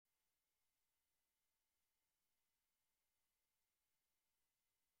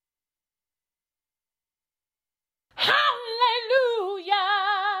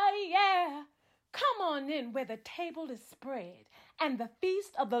on in where the table is spread and the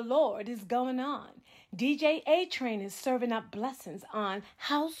feast of the Lord is going on. DJ Atrain is serving up blessings on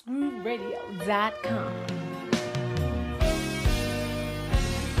housegrooveradio.com.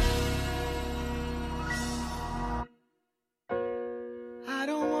 I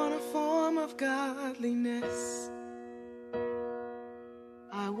don't want a form of godliness.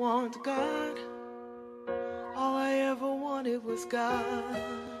 I want God. All I ever wanted was God.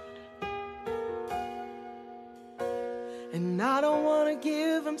 And I don't want to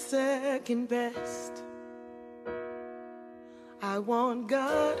give him second best. I want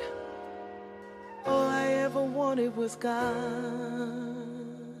God. All I ever wanted was God.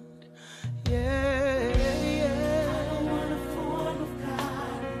 Yeah, yeah. I don't want a form of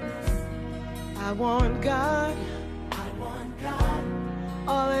godliness. I want God. I want God.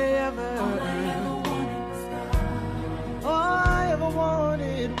 All I ever wanted was God. All I ever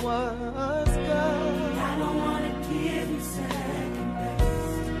wanted was God. I don't want to give you second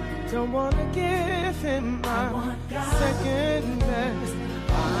best. Don't want to give him my second best.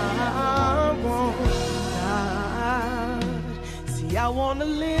 I want God. See, I want to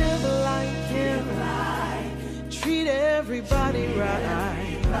live like him. Treat everybody right.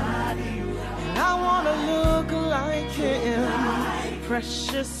 And I want to look like him.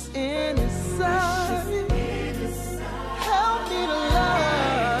 Precious in his sight. Help me to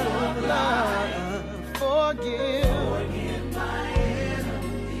love, forgive my enemies,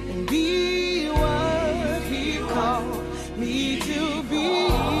 and be what he called me to be.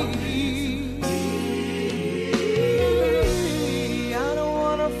 I don't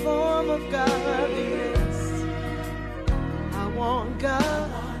want a form of godliness. I want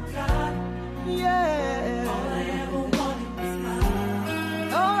God. Yeah. All I ever wanted was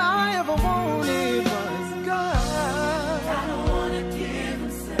God. All I ever wanted was God. I don't want to give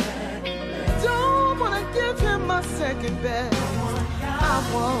him second best. Don't want to give him my second best.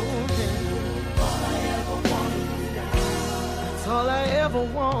 I want him. All I ever wanted was God. That's all I ever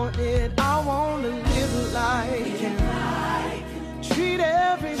wanted. I want to live like him. Treat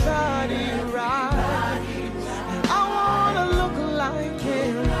everybody right. And I want to look like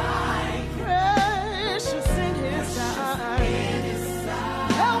him. Precious in his sight.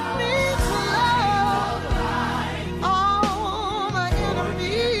 Help me to love all my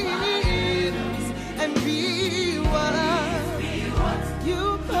enemies and be what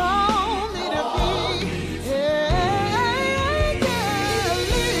you call me to be. Yeah,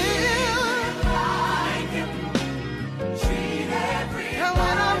 Treat everybody. and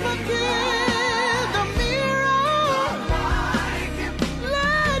when I look in the mirror,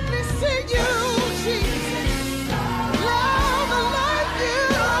 let me see you, Jesus. Love like you.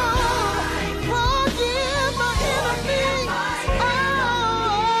 Forgive my enemies. Oh,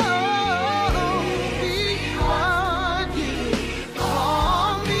 be what you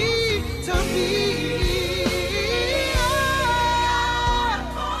call me to be.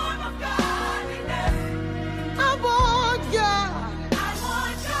 Form of godliness. I want God. I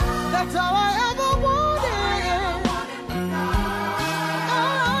want God. That's all I ever wanted.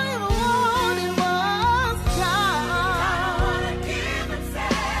 All I ever wanted was God. Give him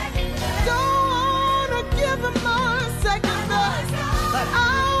second best. Don't wanna give him my second best, but I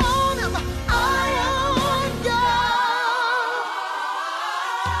want him. I want God.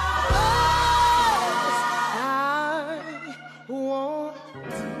 I want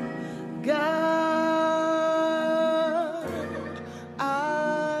God.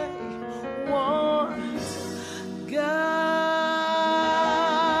 I want God.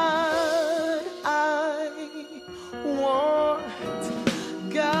 I want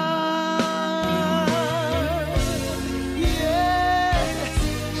God. Yes,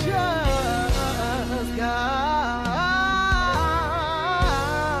 just God.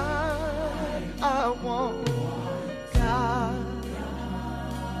 I want God.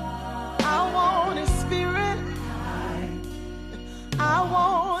 I want his spirit. I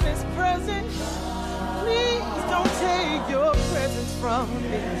want his presence. Please don't take your presence from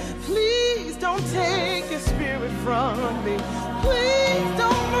me. Please don't take your spirit from me. Please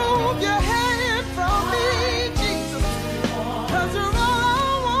don't move your hand from me, Jesus. 'Cause you're all I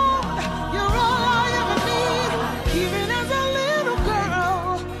want. You're all I ever need. Even as a little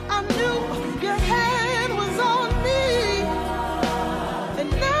girl, I knew your hand was on me. And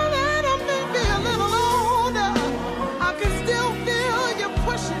now that I'm maybe a little older, I can still feel you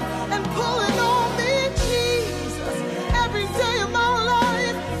pushing and pulling on me, Jesus. Every day of my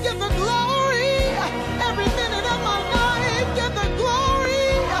life, give the glory. Every minute of my life, give the glory.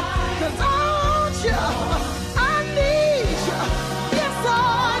 'Cause I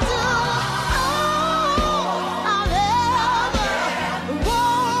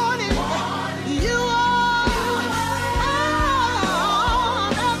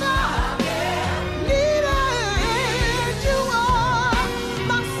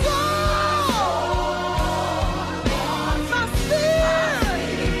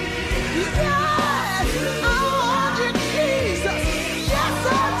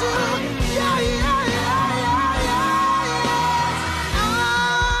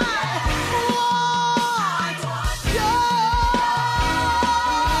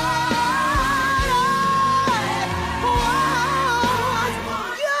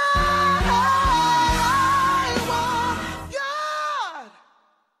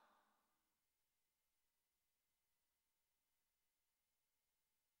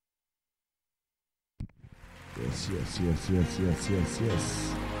Yes.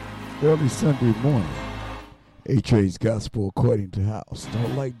 Early Sunday morning. Atrains Gospel According to House.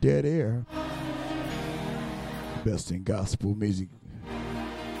 Don't like dead air. Best in gospel music.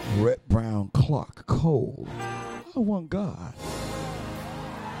 Rhett Brown Clark Cole. I want God.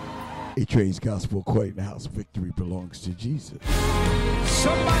 Atrains Gospel According to House. Victory belongs to Jesus.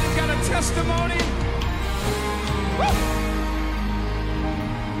 Somebody's got a testimony. Woo!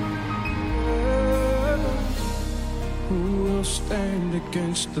 Who will stand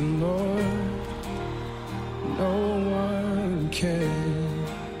against the Lord? No one can.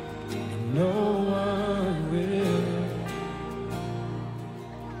 No one will.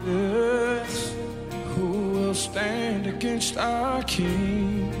 Yes. Who will stand against our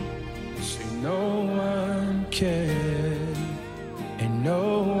King? Say no one can, and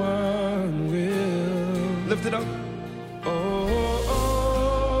no one will. Lift it up.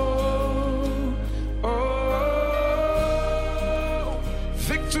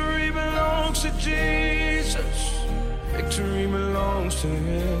 Victory belongs to Jesus. Victory belongs to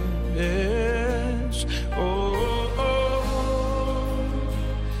Him. Yes.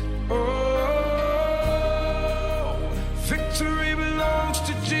 Victory belongs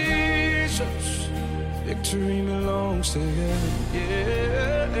to Jesus. Victory belongs to Him.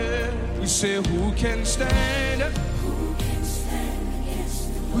 Yeah. We say, who can stand? Who can stand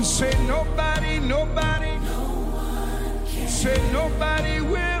against the Lord? We say, nobody. No one can. Say, nobody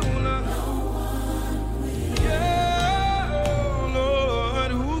will. No one will. Yeah,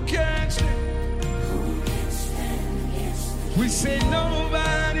 Lord, who can stand? Who can stand against the Lord? We say,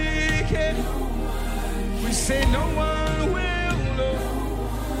 nobody can. No one can. We say, no one will.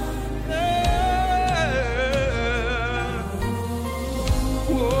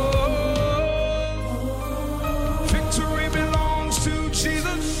 Victory belongs to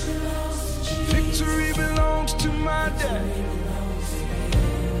Jesus. Victory belongs to my daddy.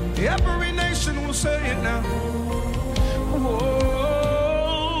 Every nation will say it now.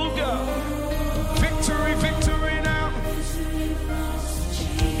 Oh God. Victory, victory now.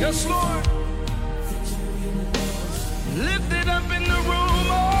 Yes, Lord. Lift it up in the room.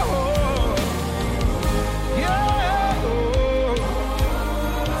 Oh, yeah. Oh.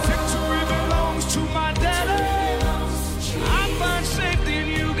 Victory belongs to my daddy. I find safety in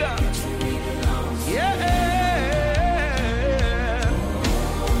you, God. Yeah.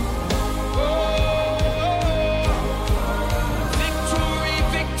 Oh. Victory,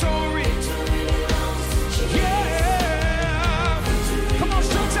 victory. Yeah. Come on,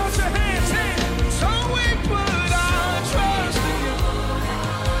 stretch out your hands. So we put our trust in you.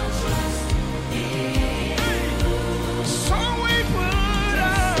 So we put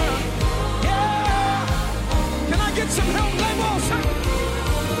our, yeah. Can I get some help, Lemos?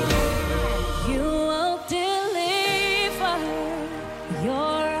 You will deliver.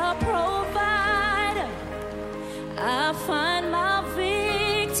 You're a provider. I find my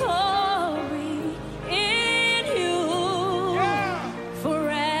victory in you.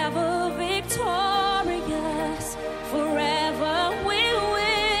 Forever victorious. Forever we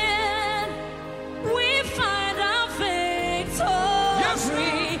win. We find our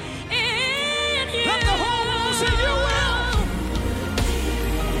victory in you. Let the whole world say you will.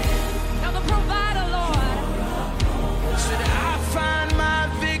 Now the provider, Lord. Said I find my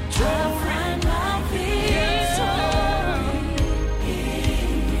victory. I find my victory.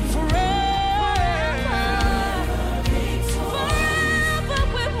 Forever. Forever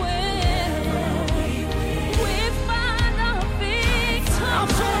we win. We find our victory. I'm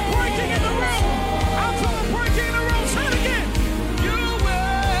celebrating in the room. I'm celebrating in the room. Say it again. You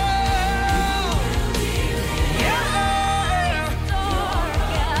will. Yeah.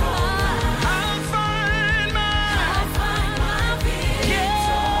 I find my.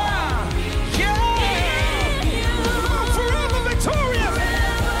 Yeah. Yeah. Come on, forever victorious.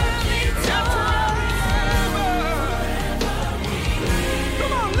 Yeah, forever.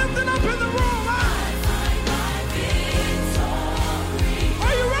 Come on, lift it up in the room.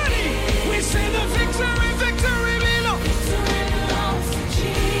 Are you ready? We say the victory, victory belongs.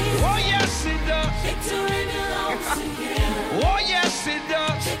 Oh yes it does. Oh yes it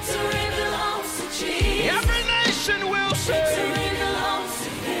does. Every nation will say.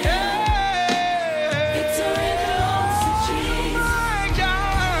 Hey. My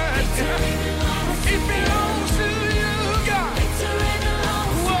God. It belongs to you, God.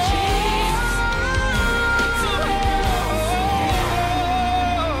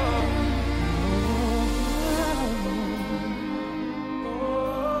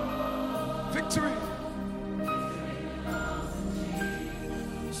 Victory.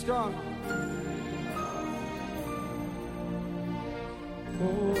 Strong. Do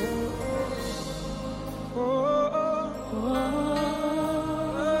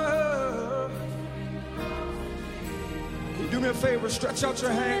me a favor, stretch out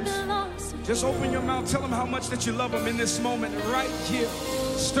your hands. Just open your mouth, tell them how much that you love them in this moment right here.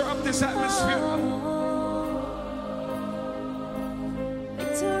 Stir up this atmosphere.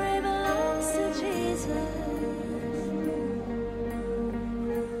 Victory belongs to Jesus.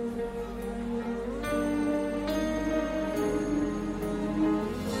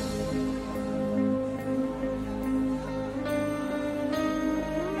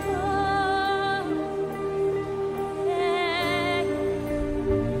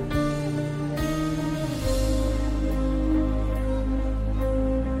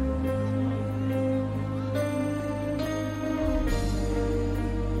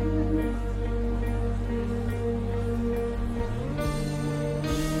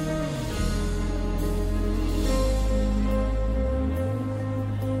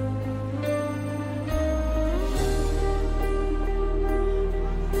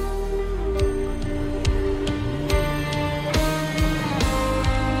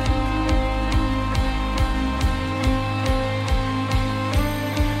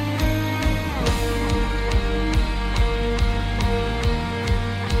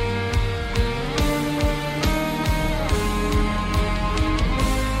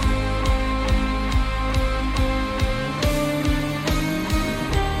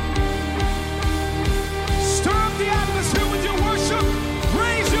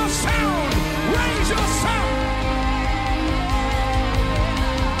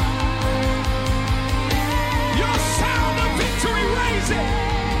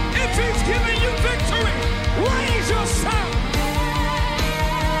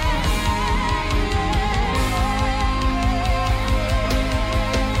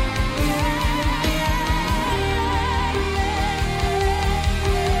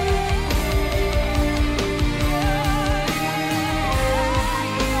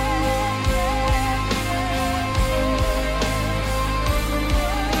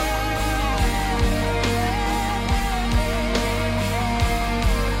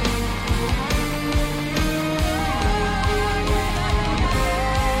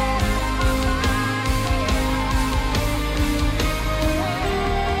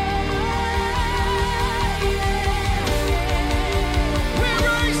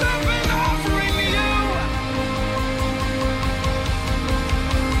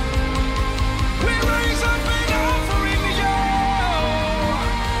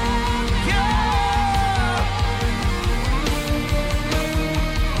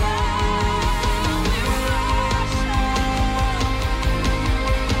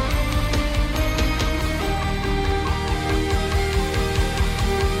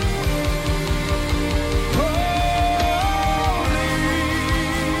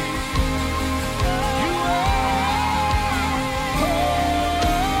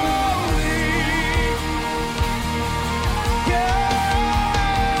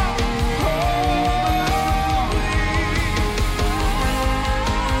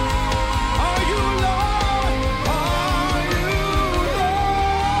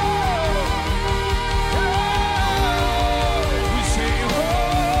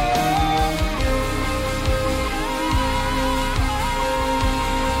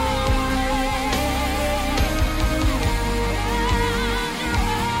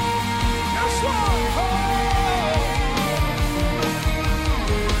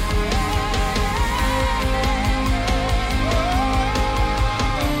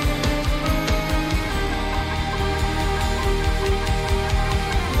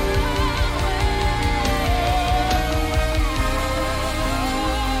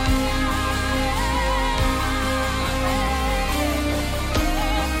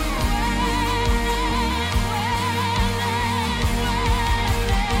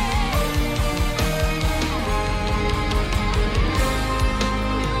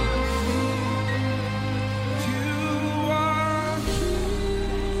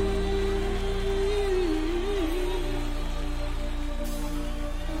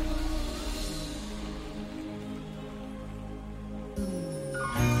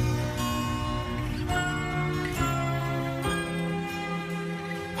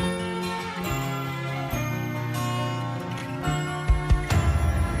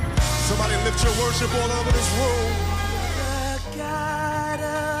 lift your worship all over this room. The God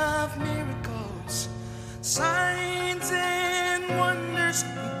of miracles, signs and wonders,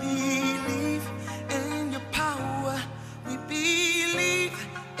 we believe in your power. We believe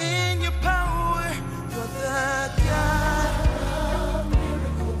in your power. You're the God of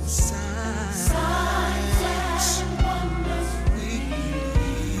miracles, signs and wonders. We believe.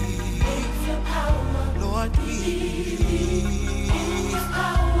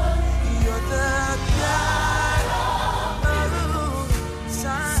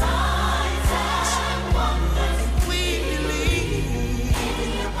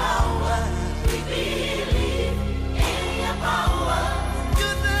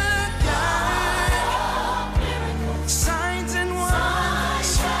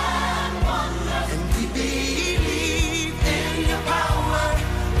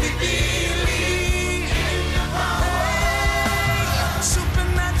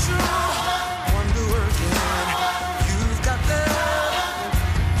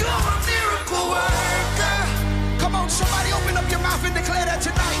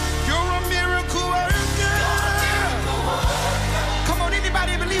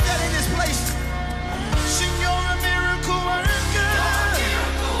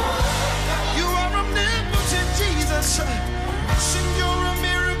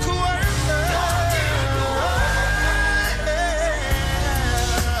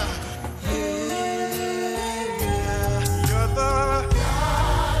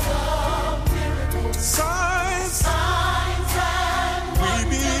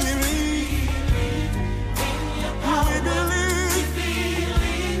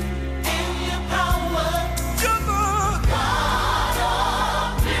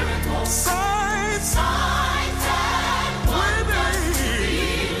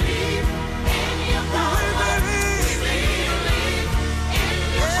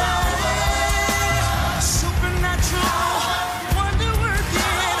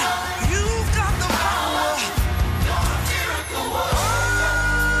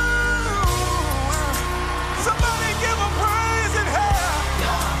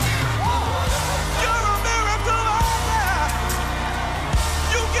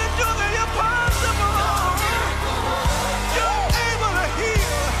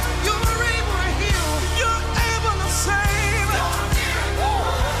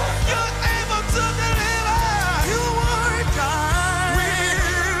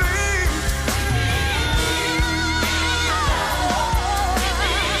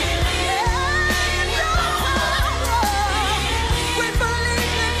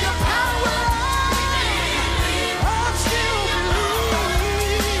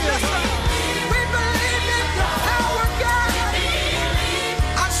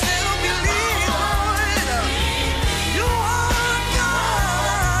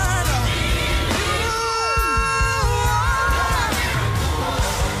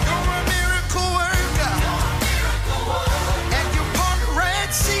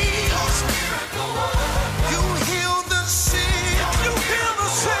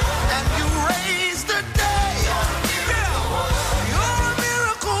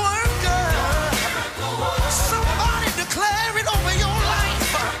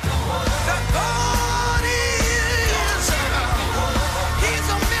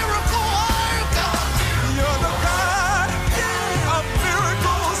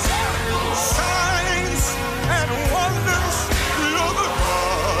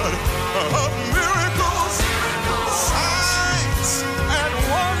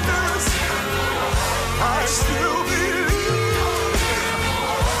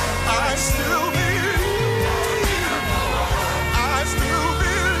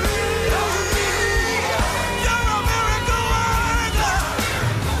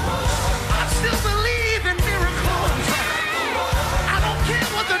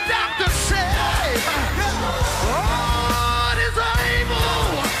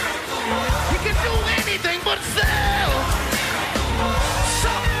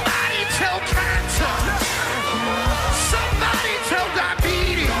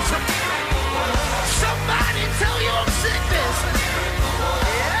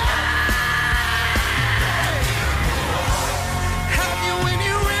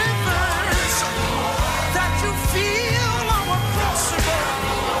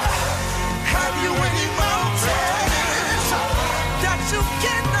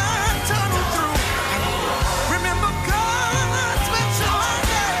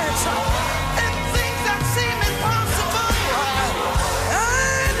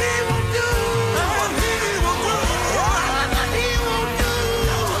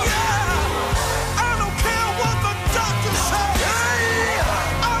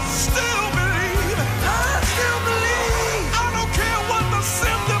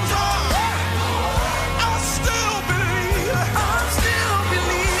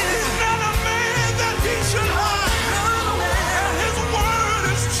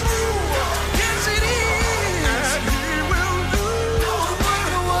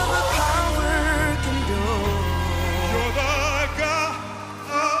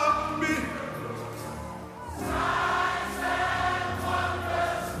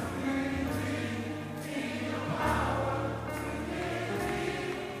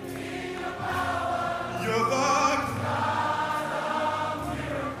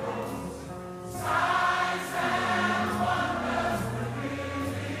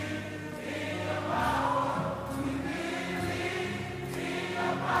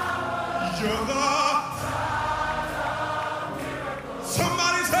 you're the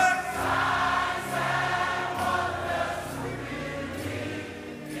somebody say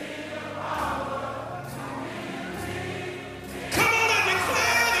come on and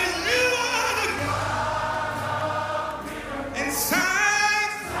declare that you are the God and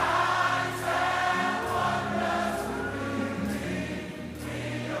signs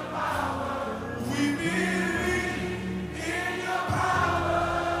we believe in your power.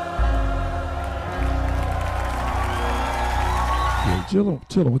 Yeah,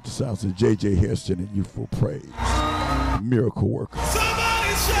 tell them what the sounds of J.J. Hairston and Youthful Praise. Miracle Worker.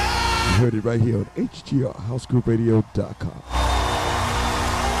 Somebody shout! You heard it right here on HGRHouseGroupRadio.com.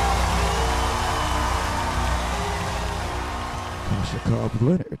 Tasha Cobb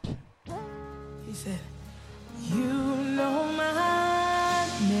Leonard. He said, you know my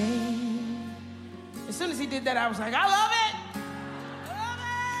name. As soon as he did that, I was like, I love it. I love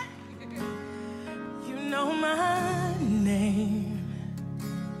it. You know my name.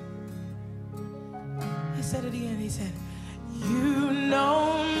 He said it again. He said, you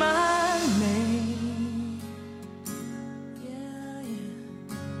know my name. Yeah,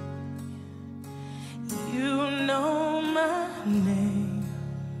 yeah. You know my name.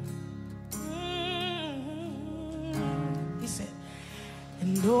 He said,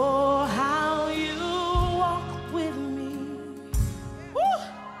 and oh, how you walk with me. Woo!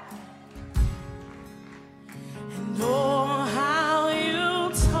 And oh, how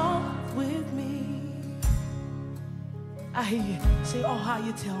you talk with me. I hear you say, oh, how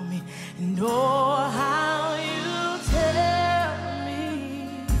you tell me. And oh, how you tell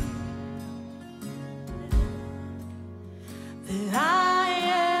me that I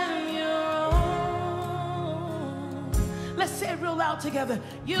am your own. Let's say it real loud together.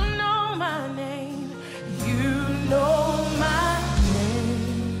 You know my name. You know my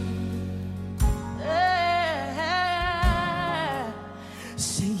name. Yeah.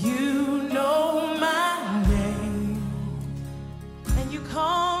 Say you know my name. And you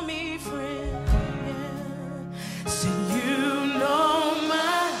call me friend. Yeah. Say you know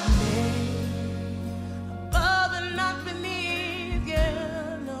my name. Above and not beneath,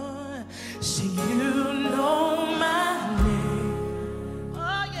 yeah, Lord. Say you know my name.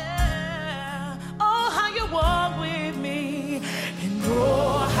 Oh, yeah. Oh, how you walk with me. And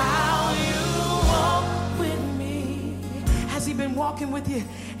oh, how you walk with me. Has he been walking with you?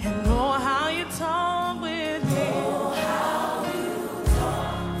 And oh, how you talk with me. Oh, how you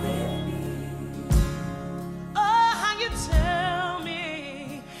talk with me. Oh, how you tell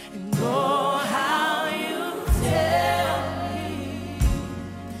me. And oh, how you tell me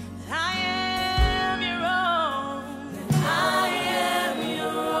that I am your own. That I am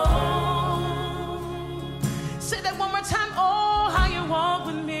your own. Say that one more time. Oh, how you walk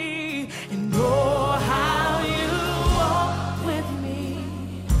with me. And oh, how you walk with me.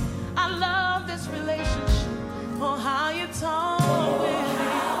 I love this relationship. Oh, how you talk with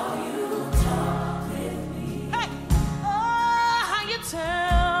me. Hey. Oh, how you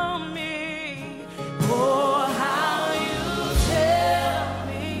tell me. Oh, how you tell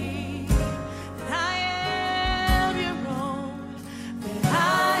me that I am your own. That I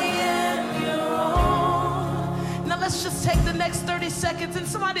am your own. Now let's just take the next 30 seconds and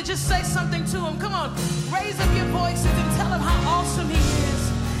somebody just say something to him. Come on. Raise up your voices and tell him how awesome he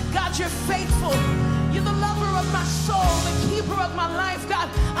is. God, you're faithful. You're the lover of my soul, the keeper of my life. God,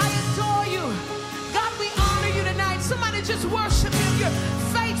 I adore you. God, we honor you tonight. Somebody just worship him. You're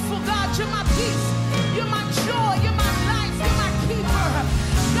faithful, God. You're my peace. You're my joy. You're my life. You're my keeper.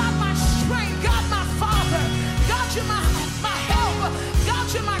 God, my strength. God, my father. God, you're my help. God,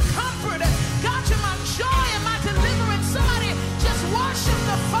 you're my comfort. God, you're my joy and my deliverance. Somebody just worship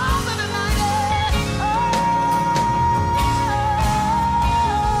the Father tonight.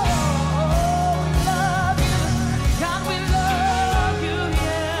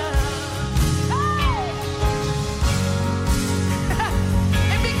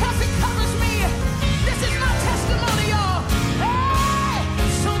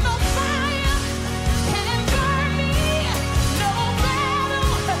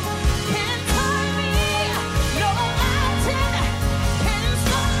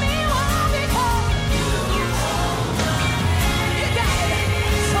 Stop me.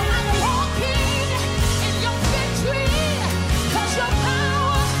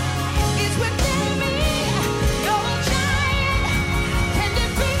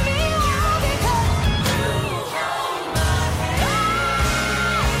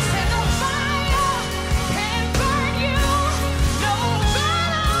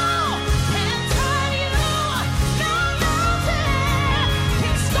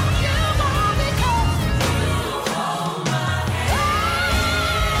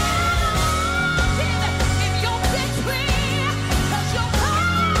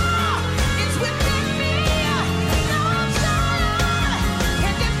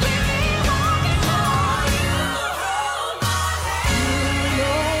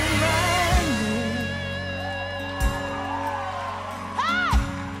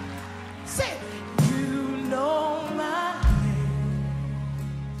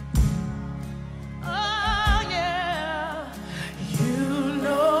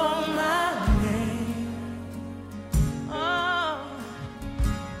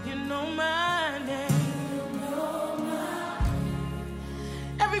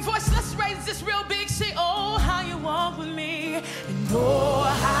 every voice, let's raise this real big. Say, oh, how you walk with me. And oh,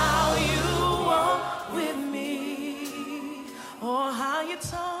 how you walk with me. Oh, how you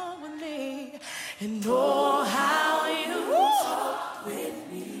talk with me. And oh, how you talk with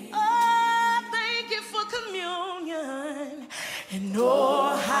me. Oh, thank you for communion. And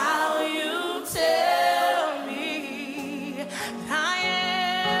oh, how you tell me that I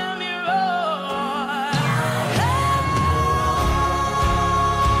am your own.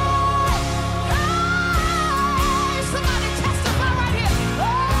 Hey, somebody testify right here.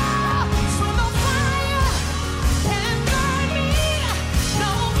 Oh, so no fire can burn me,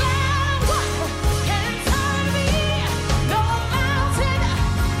 no matter what can turn me, no mountain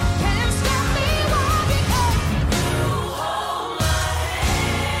can stop me. Why? Because you hold my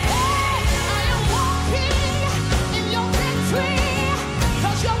hand. I am walking in your victory,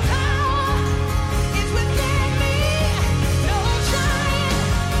 'cause your power is within me. No giant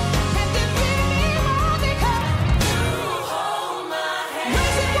can defeat me. Why? Because you hold my hand.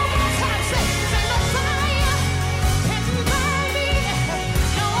 Raise it one more time. Say no fire can burn me,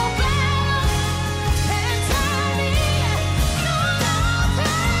 no battle can turn me, no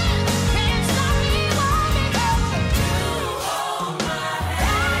mountain can stop me. Why? Because you hold my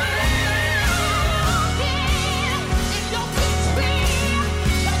hand. In your victory,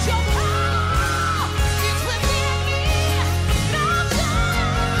 'cause your power is within me. No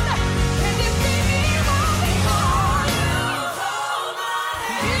giant can defeat me. Why? Because you hold my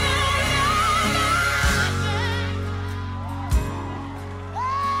hand.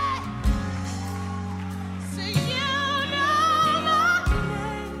 Say you know my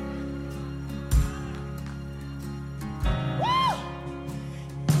name. Woo!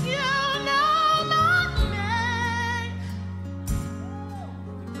 You know my name.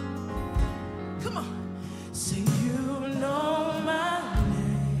 Come on. Say you know my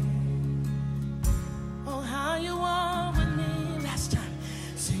name. Oh, how you walk with me. Last time.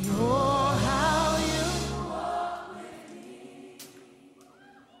 Say, oh, how you walk with me.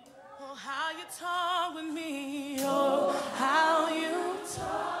 Oh, how you talk with me. Oh, how you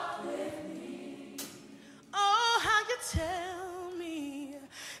talk with me. Oh, how you tell me.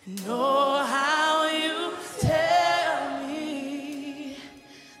 And oh, how you tell me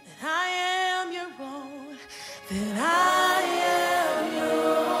that I am your own, that I am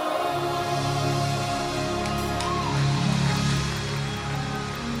your own.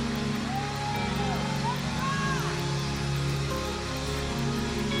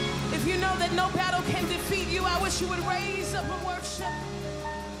 If you know that no battle can defeat you, I wish you would raise up and worship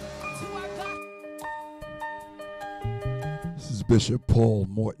to our God. This is Bishop Paul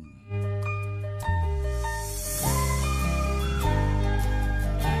Morton.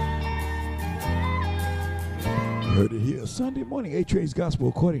 You heard it here Sunday morning, Atrains Gospel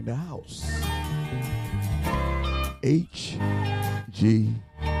according to house. HGR.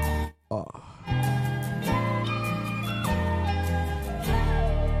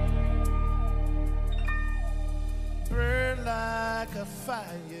 Burn like a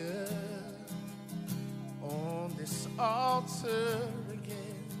fire on this altar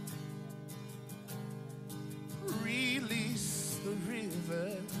again. Release the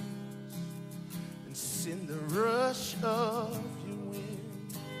rivers and send the rush of your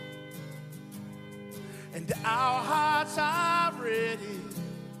wind. And our hearts are ready,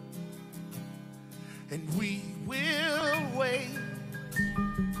 and we will wait.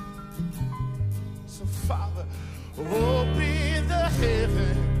 So Father, open the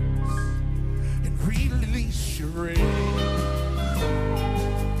heavens and release your rain.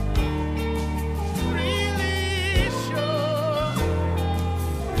 Release your,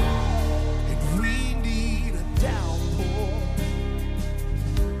 and we need a downpour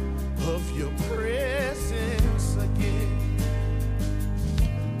of your presence again.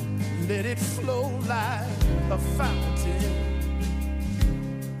 Let it flow like a fountain.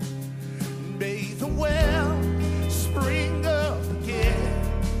 May the well spring up again.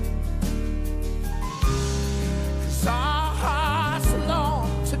 'Cause our hearts long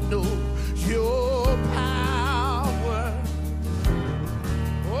to know your power.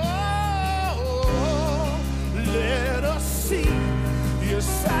 Oh, let us see your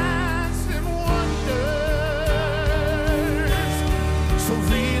signs and wonders. So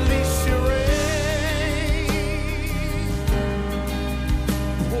release your rain.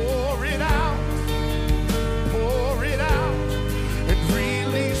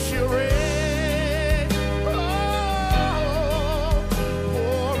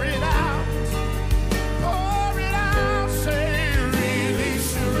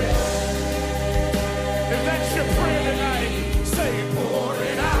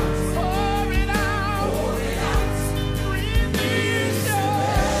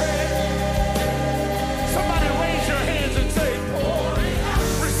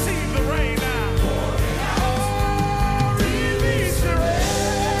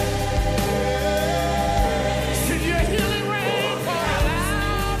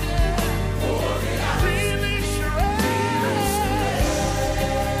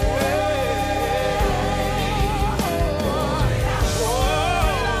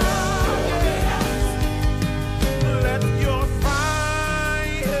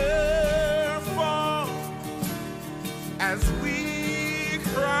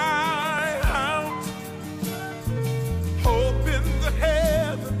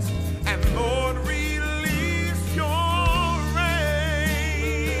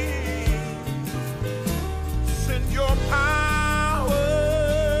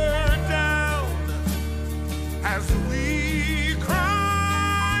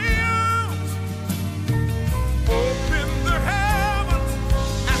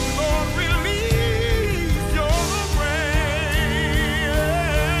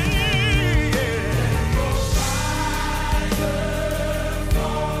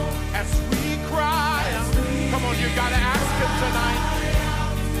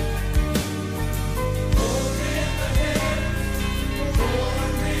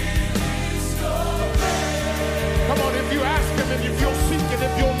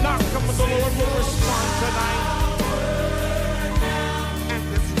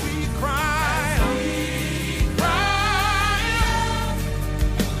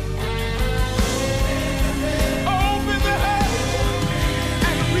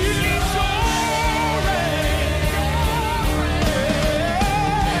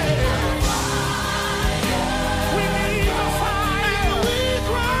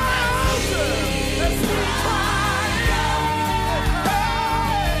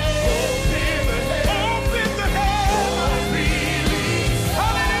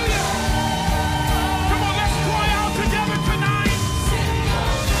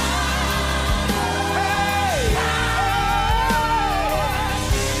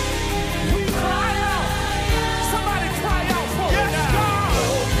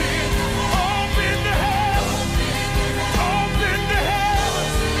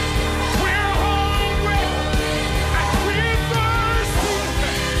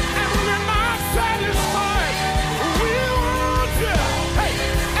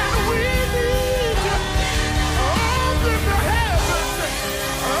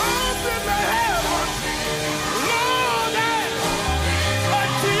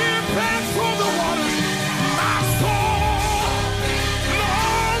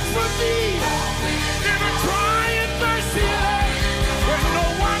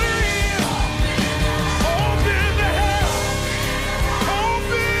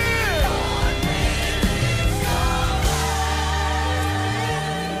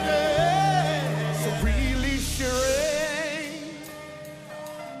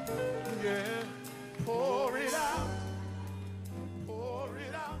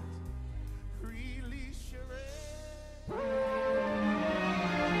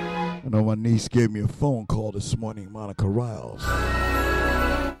 know my niece gave me a phone call this morning, Monica Riles.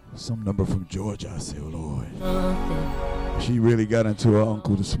 Some number from Georgia. I said, oh, Lord. She really got into her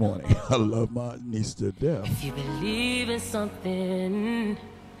uncle this morning. I love my niece to death. If you believe in something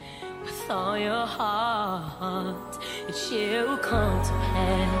with all your heart, it shall come to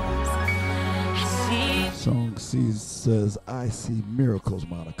pass. I see. Song C says, I see miracles,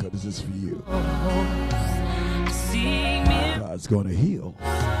 Monica. This is for you. I see miracles God's going to heal.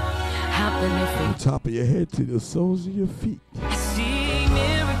 happening From the top of your head to the soles of your feet. I see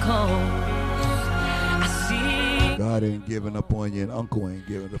miracles. I see God ain't giving up on you, and Uncle ain't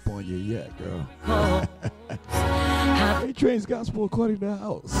giving up on you yet, girl. Atrains Gospel According to the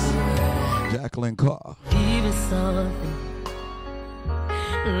House. Jacqueline Carr. even something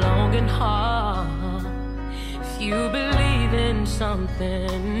long and hard. If you believe in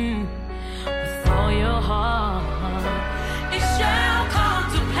something with all your heart, it shall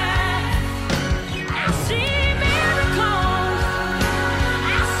come to pass. I see miracles.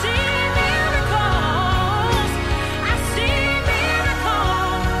 I see miracles. I see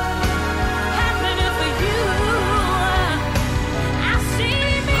miracles happening for you. I see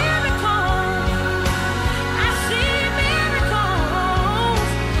miracles. I see miracles.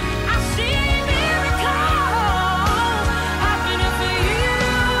 I see miracles happening for you.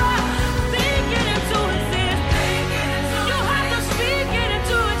 Speak it into existence. You have to speak it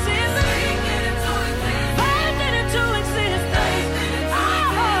into existence. Faith it into existence.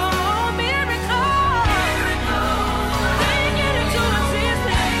 Oh, miracles. Speak it into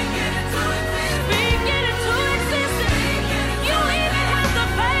existence. Speak it into existence. You even have to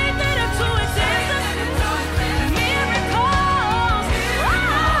faith it into existence. Miracles.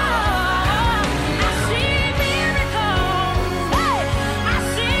 I see miracles. I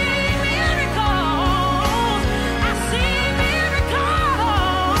see miracles. I see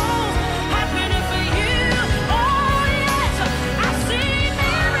miracles happening for you. Oh yes, I see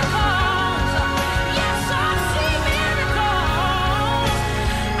miracles. Yes, I see miracles.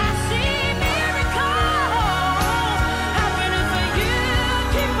 I see miracles happening for you.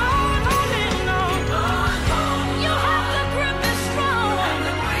 Keep on holding on. You have to grip it strong.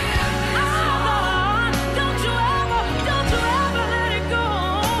 Don't you ever let it go.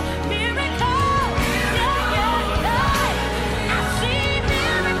 Miracles. I see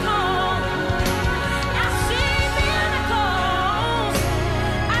miracles. I see miracles.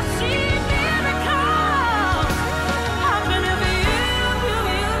 I see miracles happening for you.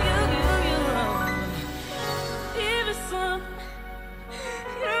 Even some,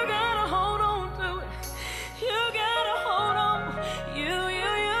 you gotta hold on to it. You gotta hold on. You.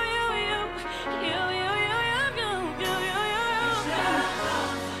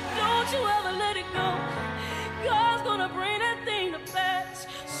 Don't you ever let it go. God's gonna bring that thing to pass.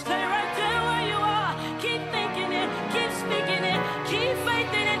 Stay right there where you are. Keep thinking it. Keep speaking it. Keep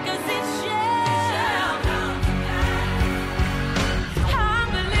faithing it, 'cause it shall come to pass. I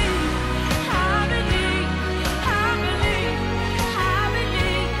believe. I believe. I believe. I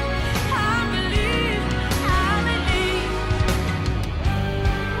believe. I believe. I believe.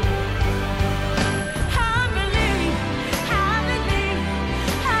 I believe. I believe.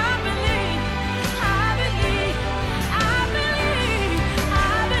 I believe. I believe. I believe.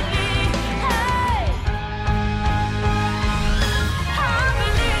 I believe. Hey. I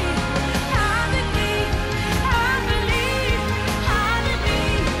believe. I believe. I believe. I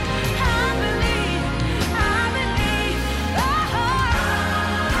believe. I believe. I believe. Oh,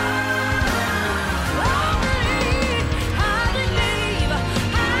 I believe. I believe.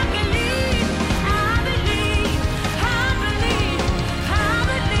 I believe. I believe. I believe. I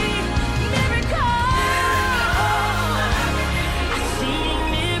believe.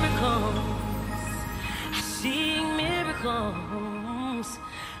 Miracles. I see miracles.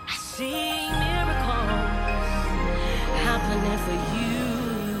 I see miracles happening for you.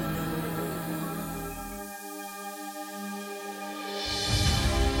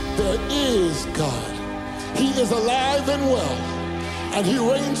 There is God. He is alive and well, and he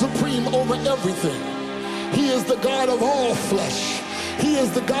reigns supreme over everything. He is the God of all flesh. He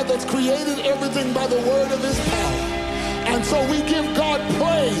is the God that's created everything by the word of his power. And so we give God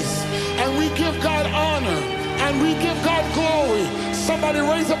praise, and we give God honor, and we give God glory. Somebody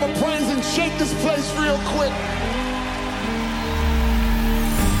raise up a praise and shake this place real quick.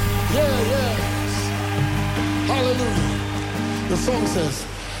 Yes. Hallelujah. The song says,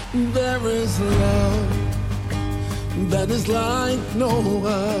 there is love that is like no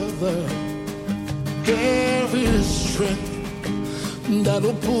other. There is strength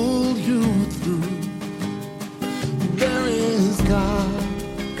that'll pull you through. There is God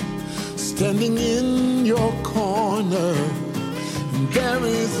standing in your corner. There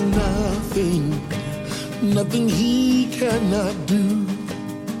is nothing he cannot do.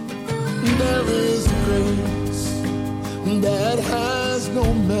 There is grace that has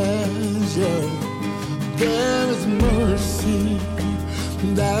no measure. There is mercy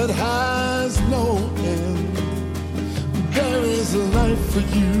that has no end. There is life for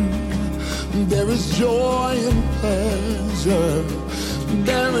you. There is joy and pleasure.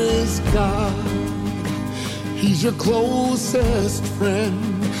 There is God. He's your closest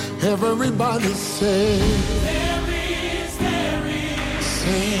friend. Everybody say, there is.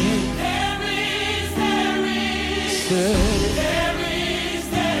 Say, there is. Say, there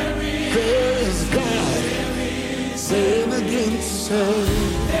is God. Say it again. Say,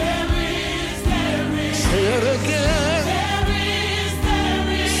 there is. Say it again.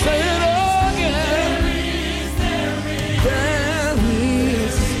 Say it again.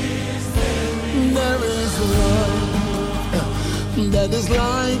 There is love that is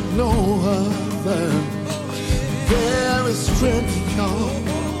like no other. There is strength, y'all,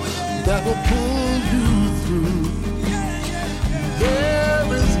 that will pull you through. There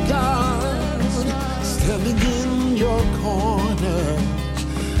is God standing in your corner.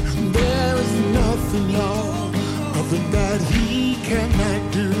 There is nothing, y'all, nothing that he cannot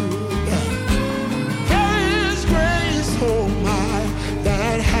do. There is grace, oh my,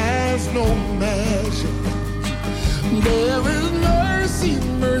 that has no measure. There is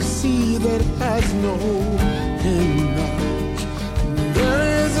mercy that has no end. There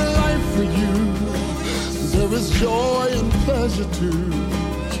is a life for you. There is joy and pleasure too.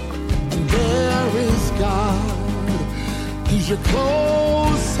 And there is God. He's your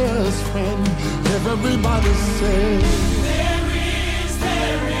closest friend. Everybody say, there is.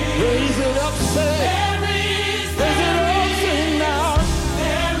 Raise it up, say, there is. Raise it up, say now.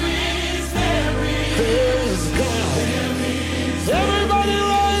 There is God. Everybody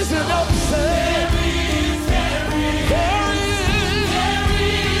raise it up, say, there is.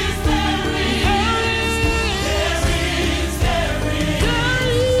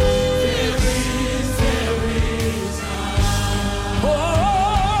 Oh,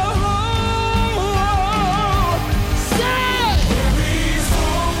 say,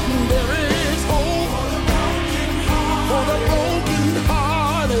 there is hope for the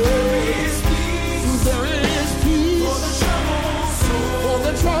brokenhearted. There is peace for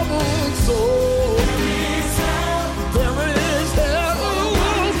the troubled soul. There is help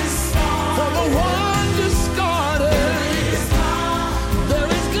for the one discarded. There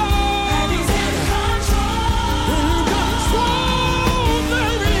is God in control.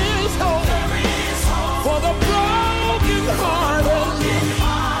 There is hope for the brokenhearted.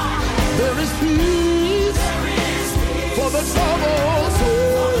 There is peace for the troubled soul.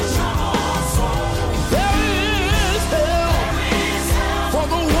 There is help for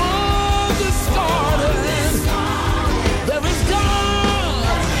the one discarded. There is God,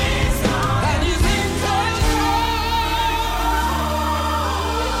 and He's in control.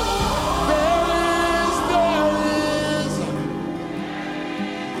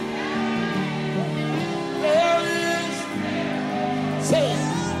 There is. Say it.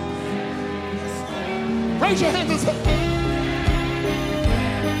 Raise your hands and say,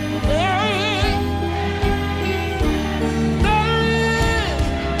 there is.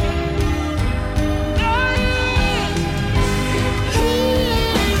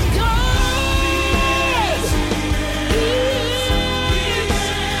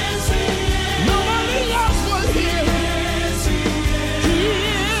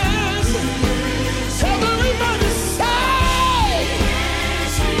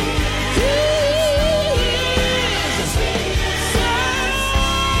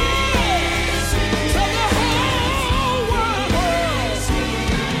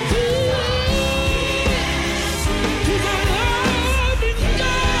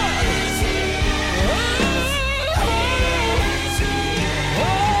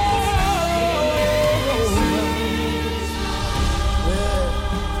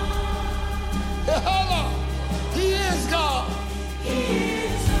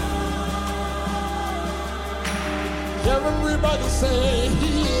 Everybody say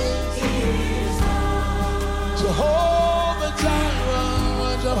He is Jehovah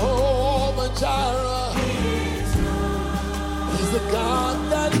Jireh, Jehovah Jireh. He's the God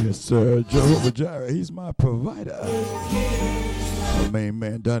that. Yes, sir. Jehovah Jireh. He's my provider. My main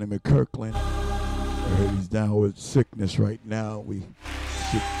man, Donnie McKirkland. I heard he's down with sickness right now. We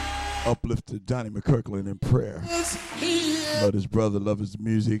should uplift Donnie McKirkland in prayer. Love his brother, love his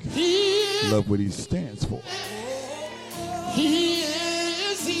music, love what he stands for. He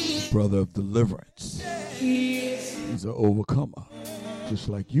is. brother of deliverance. He's an overcomer, just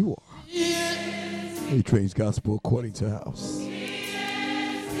like you are. Atrain's Gospel According to House.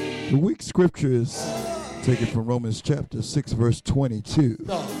 The week's scripture is taken from Romans chapter 6, verse 22.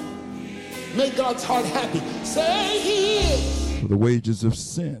 No. Make God's heart happy. Say He is. For the wages of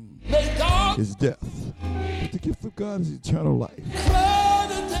sin Make God is death, but the gift of God is eternal life.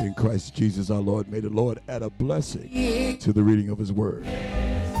 In Christ Jesus our Lord, may the Lord add a blessing to the reading of His word.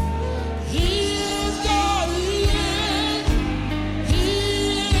 He is God. He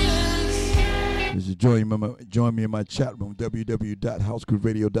is. As you join me in my chat room,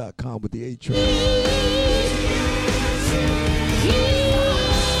 www.housegrooveradio.com with the A-Train.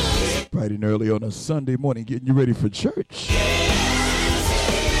 Bright and early on a Sunday morning, getting you ready for church.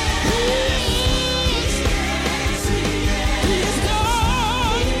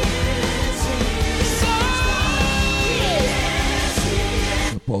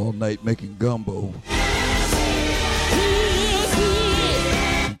 Up all night making gumbo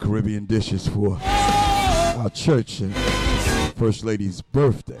and Caribbean dishes for our church and First Lady's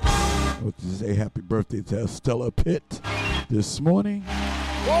birthday. I want to say happy birthday to Stella Pitt this morning.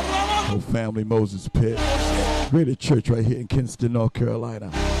 Whole family, Moses Pitt. Greater church right here in Kinston, North Carolina.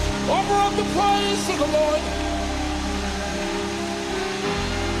 Offer up the praise to the Lord.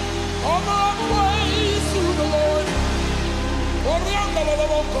 Offer up praise to the Lord.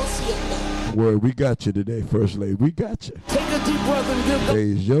 Word, we got you today, First Lady. We got you. Take a deep breath and give God.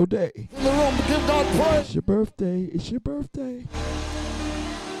 Today's your day. In the room, give God praise. It's your birthday. It's your birthday.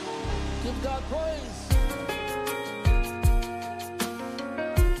 Give God praise.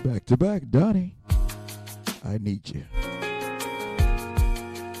 Back to back, Donnie. I need you.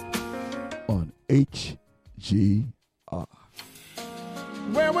 On HGR.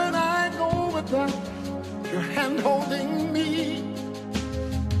 Where would I go without your hand holding me?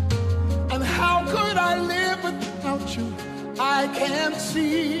 And how could I live without you? I can't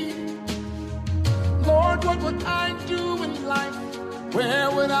see. Lord, what would I do in life? Where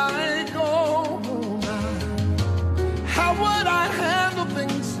would I go now? How would I handle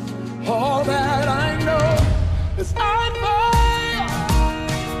things? All that I know is I fail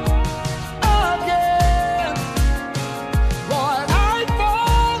again. Lord, I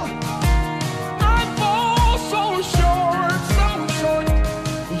fall so short,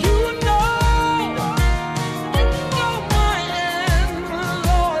 You know my end,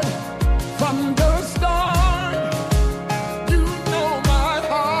 Lord, from the start. You know my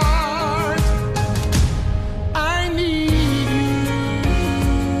heart. I need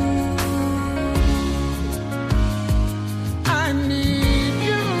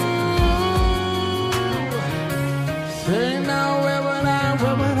Say now, where would I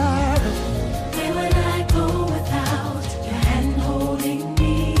go? Where would I go without your hand holding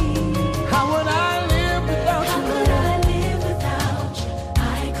me? How would I live without How you? could I live without you? I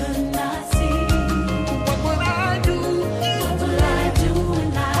could not see. What would I do? What would I do in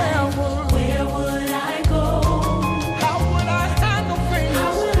life? Where would I go? How would I handle things?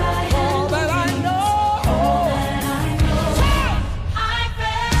 How would I handle all that I know? all that I know? I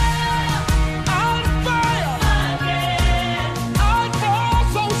fail I'd fail. again. I'd fall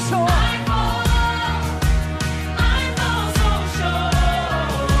so short.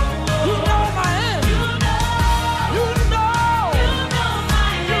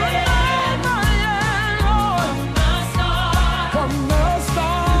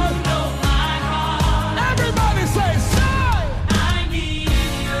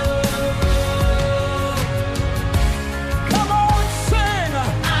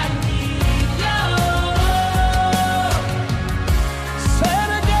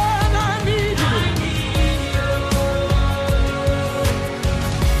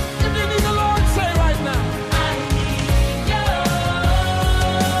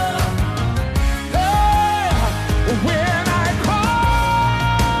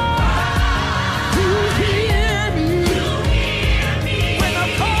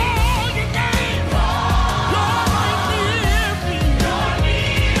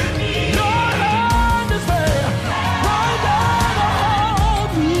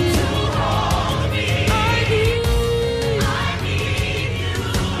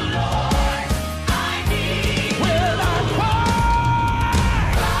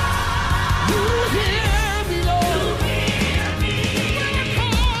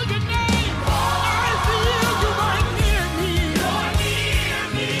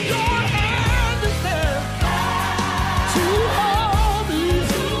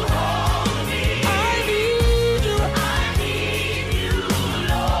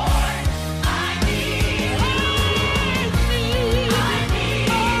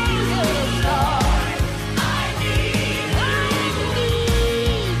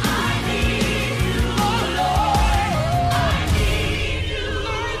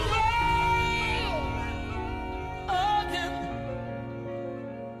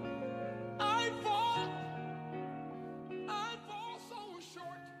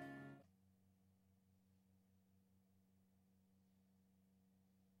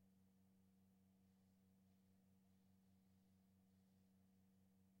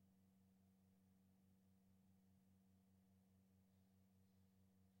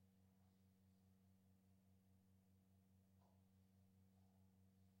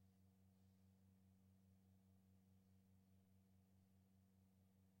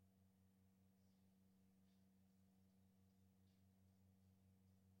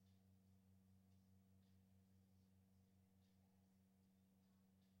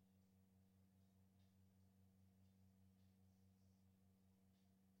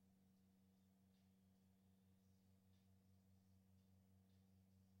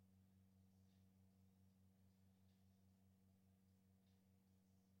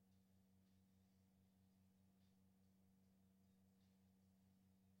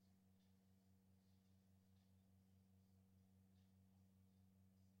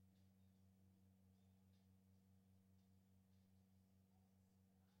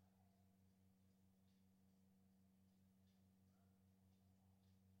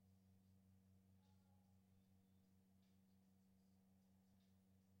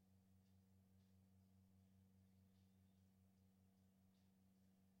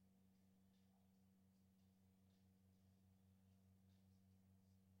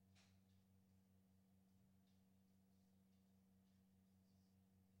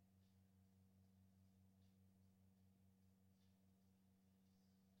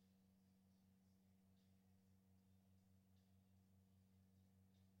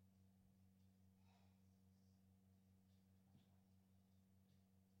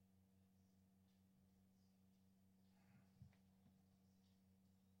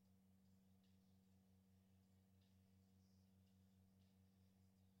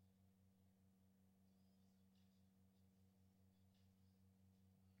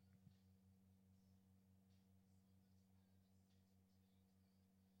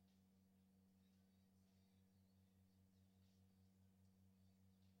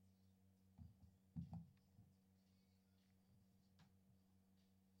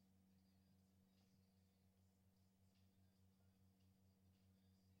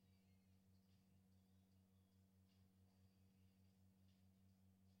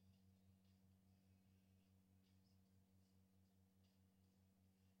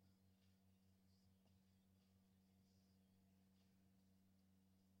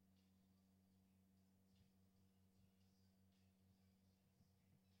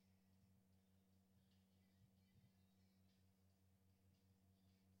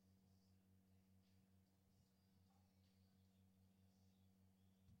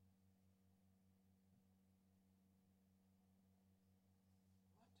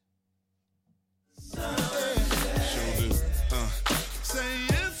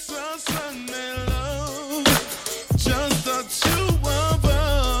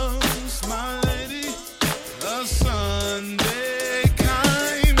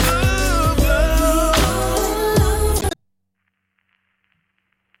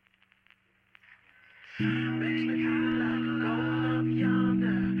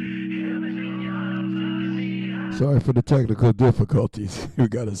 Sorry for the technical difficulties. We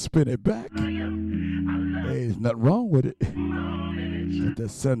got to spin it back. Hey, there's nothing wrong with it. Got that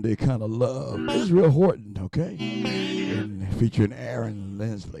Sunday kind of love. This is Real Horton, okay? And featuring Aaron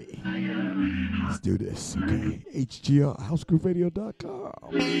Lensley. Let's do this, okay? HGR,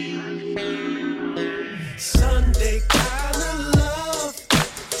 housegrooveradio.com. Sunday kind of love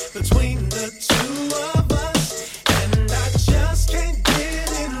between the two of us, and I just can't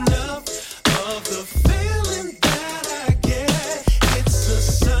get enough of the feeling that I get. It's a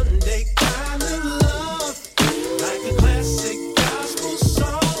Sunday kind of love, like a classic gospel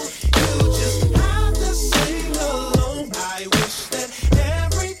song. You just have to sing along. I wish that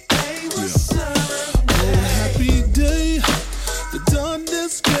every day was Sunday. Oh, happy day, the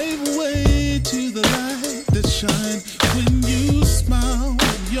darkness gave way to the light that shine when you smile.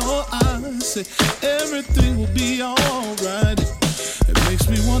 Your eyes say everything will be alright. It makes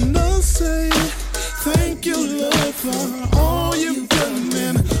me wanna say thank you, Lord, for all you've done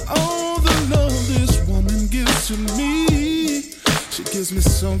and all the love this woman gives to me. She gives me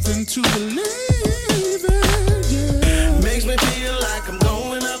something to believe in, yeah. Makes me feel like I'm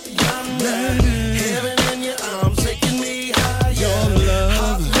going up yonder. Heaven in your arms taking me higher. Your love.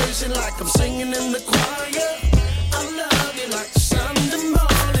 Heart racing like I'm singing in the choir. I love you like Sunday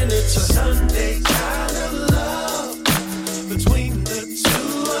morning. It's a Sunday kind of love between the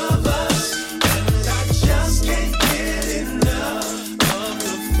two of us, and I just can't get enough of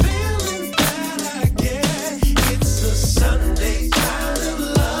the feeling that I get. It's a Sunday kind of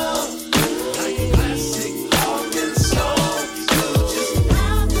love, like a classic organ song. You just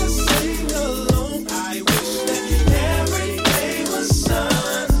have to sing along. I wish that every day was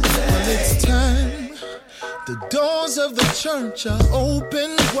Sunday. Well, it's time. The doors of the church are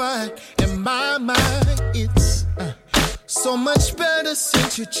open wide. In my mind, it's so much better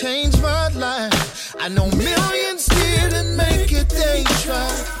since you changed my life. I know millions didn't make it. They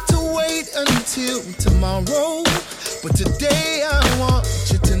tried to wait until tomorrow, but today I want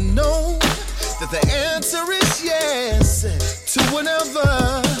you to know that the answer is yes to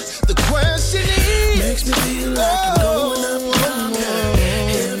whatever the question is. Makes me feel like I'm going up yonder.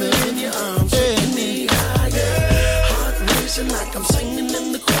 Heaven in your arms taking me higher. Heart racing like I'm singing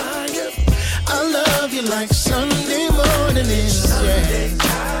in the choir. I love you like Sunday morning is. Sunday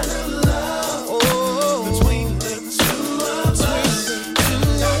kind of love between the two of us.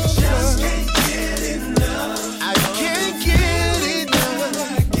 I just can't get enough. I can't get enough.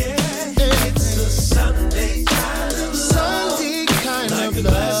 It's a Sunday kind of love, Sunday kind like of a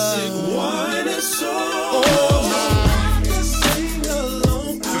classic love. wine and soul. Oh my. To sing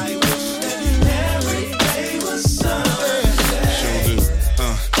along. I wish that every day was Sunday.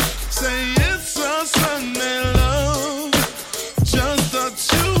 Say it's a Sunday love, just the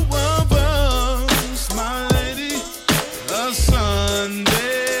two of us, my lady. A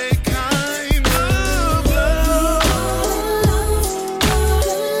Sunday kind of love.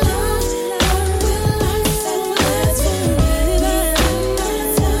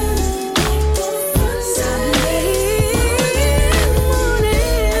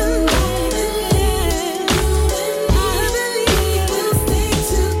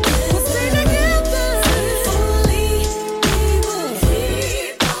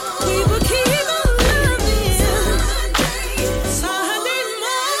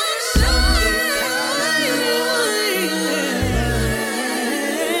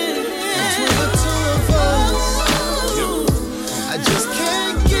 Between the two of us, I just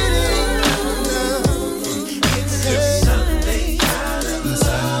can't get enough. It's a Sunday kind of love.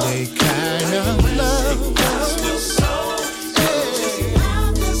 Sunday kind of love. Gospel song.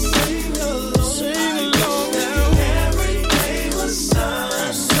 Have to sing along. Sing along now. Every day was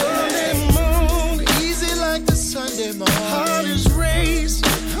Sunday. Sunday moon, easy like the Sunday morning. Heart is racing.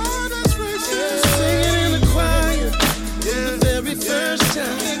 Heart is racing. Singing in the choir. The very first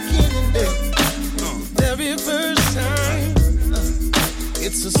time. Very first time.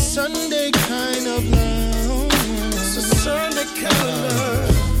 It's a Sunday kind of love. It's a Sunday kind of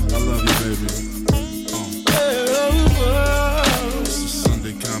love. I love you, baby. It's a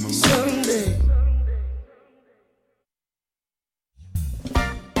Sunday kind of love. Sunday.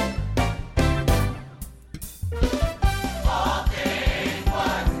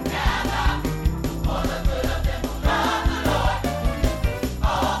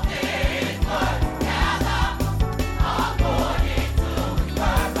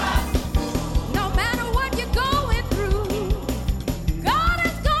 No matter what you're going through, God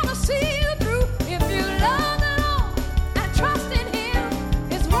is gonna see you through.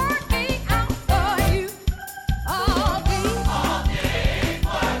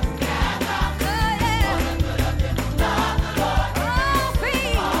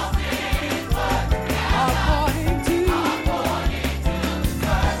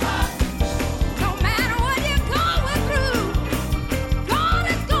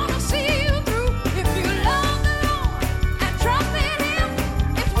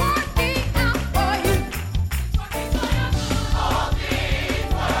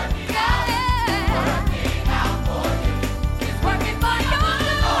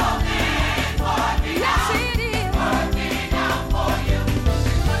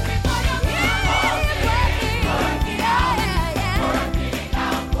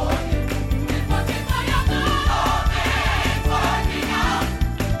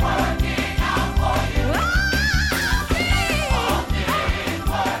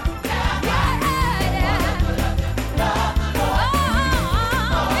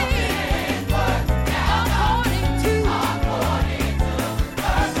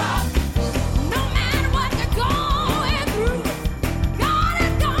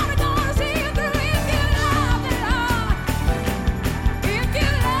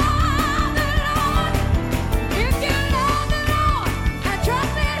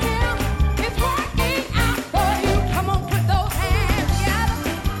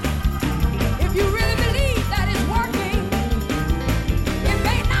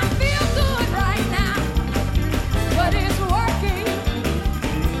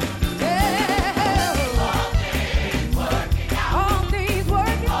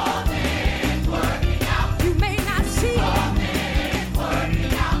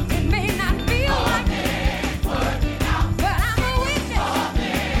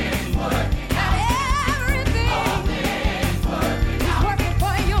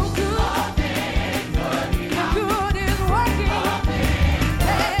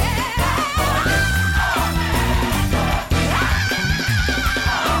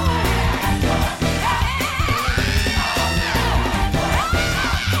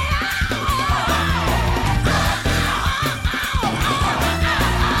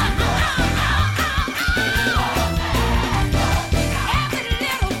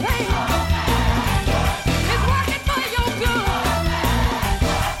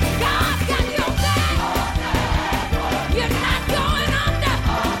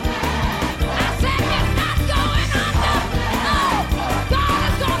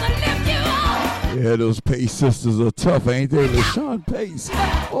 Yeah, those Pace sisters are tough, ain't they? LaShawn Pace.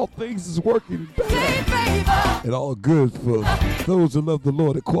 All things is working better. And all good for those who love the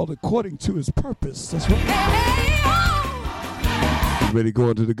Lord and called according to his purpose. That's right. Get ready to go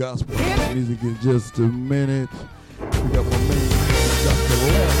into the gospel music in just a minute. We got my man, Dr.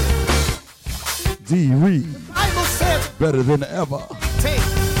 Larry D. Reed. Bible says better than ever.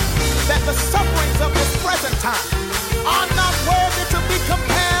 That the sufferings of this present time are not worthy to be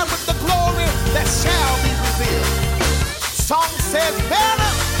compared with the glory that shall be revealed. Song says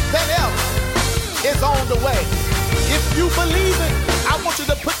better than ever is on the way. If you believe it, I want you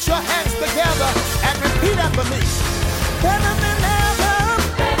to put your hands together and repeat after me. Better than ever,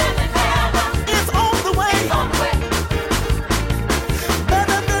 better than ever is on the way.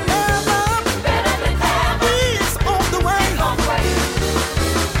 Better than ever, better than ever is on the way.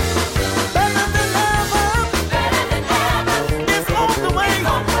 Better than ever, better than ever is on the way.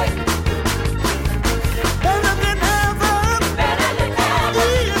 Better than ever, better than ever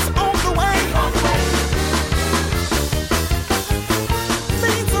is on the way.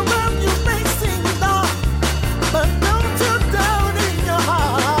 Things around you may seem dark, but don't you doubt in your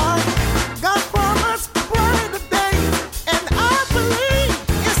heart. God promised brighter days, and I believe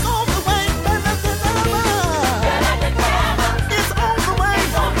it's on the way. Better than ever, better than ever, it's on the way.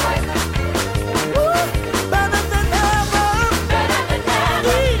 Woo. Better than ever, better than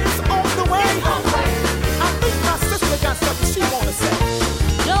ever, it's on the way. I think my sister got something she wanna say.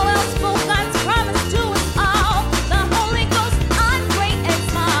 Joel spoke God's promise to us all. The Holy Ghost on great and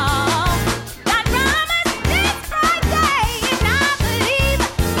small. God promised this Friday, and I believe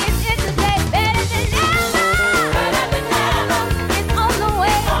it's here today. Better than ever, better than ever, it's on the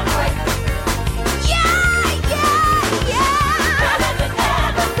way. Yeah, yeah, yeah. Better than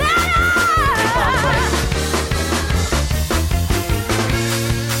ever, better.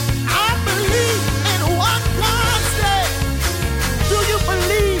 I believe in what God said. Do you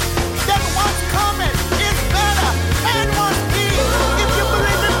believe that what's coming is better than what's here? If you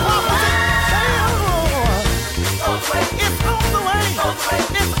believe in prophecy, say it's on the way.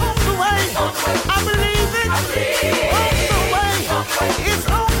 It's on the way. I believe it. On the way. It's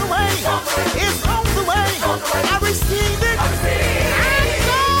on the way. It's on the way. I receive it. I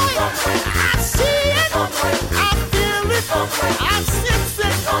know it. I see it. I feel it. I sense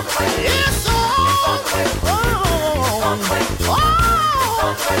it. It's on. Oh.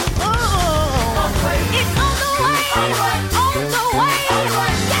 It's on the way, on the way.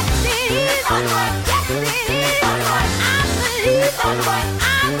 Yes, it is. Yes, it is. I believe,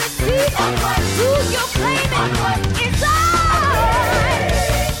 I receive. Do you claim it? It's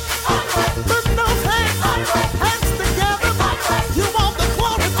Put those hands together. You want the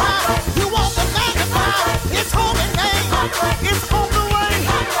glorified. You want the magnified. It's holy name. It's on the way.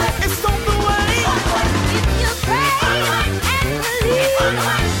 It's on the way. If you pray and believe,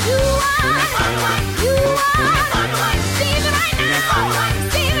 you are. Receive it right now.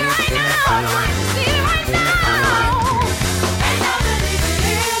 Receive it right now. Receive it right now. And I believe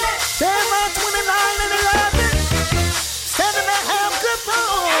it. Jeremiah 29 and 11. 7.5 good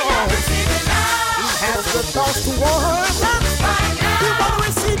thoughts. He has good thoughts towards us. You want to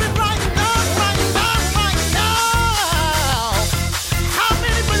receive it right now, right now, right now. How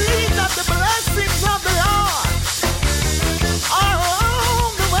many believe that the blessings of the Lord are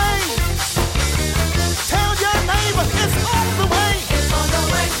on the way? Tell your neighbor it's on the way. It's on the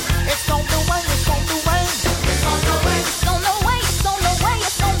way. It's on the way. It's on the way. It's on the way. It's on the way, it's on the way,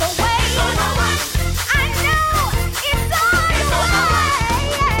 it's on the way. I know it's on the way.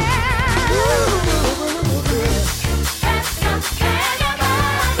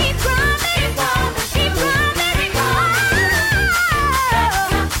 He promised, he promised,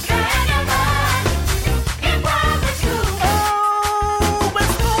 Oh,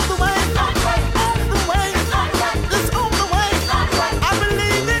 it's on the way. On the way. It's on the way. I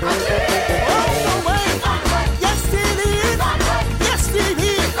believe it. On the way. Yes, it is. Yes, it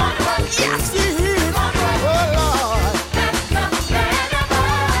is. Yes, it is. Oh, Lord.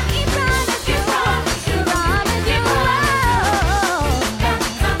 he promised you, he promised you.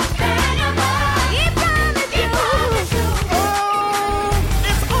 He promised you. Oh,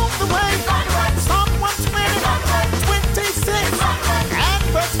 it's on the way. Psalm 120, 26, and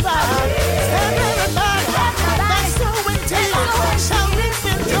verse 5. Stand in the night. That sowing tears shall reap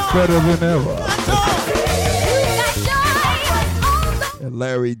in joy. Better than ever. You got joy on the And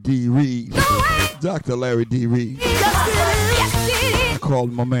Larry D. Reed. Dr. Larry D. Reed. Yes, it is. Yes, it I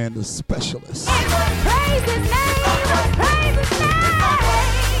called my man the specialist. is. Praise his name. Praise his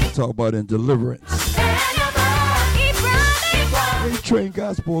name. Talk about in deliverance. He promised. Atrain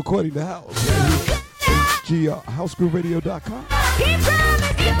gospel according to house. housegrooveradio.com.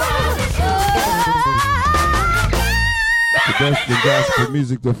 The best in gospel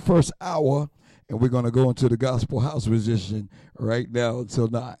music, the first hour, and we're going to go into the gospel house musician right now until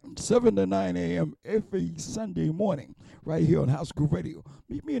 9. 7 to 9 a.m. every Sunday morning right here on House Groove Radio.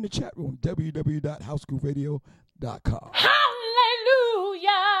 Meet me in the chat room, www.housegrooveradio.com. Hallelujah,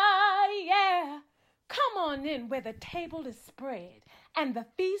 yeah. Come on in where the table is spread and the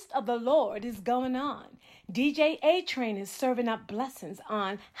feast of the Lord is going on. DJ Atrain is serving up blessings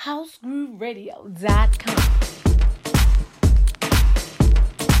on housegrooveradio.com.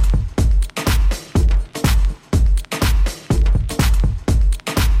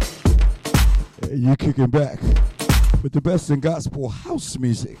 You kicking back with the best in gospel house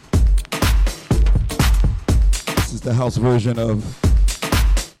music. This is the house version of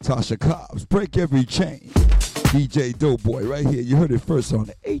Tasha Cobb's Break Every Chain. DJ Doughboy right here. You heard it first on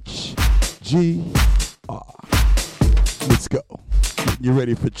HGR. Let's go. You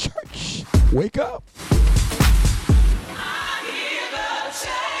ready for church? Wake up.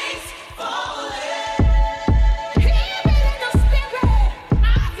 Chains falling.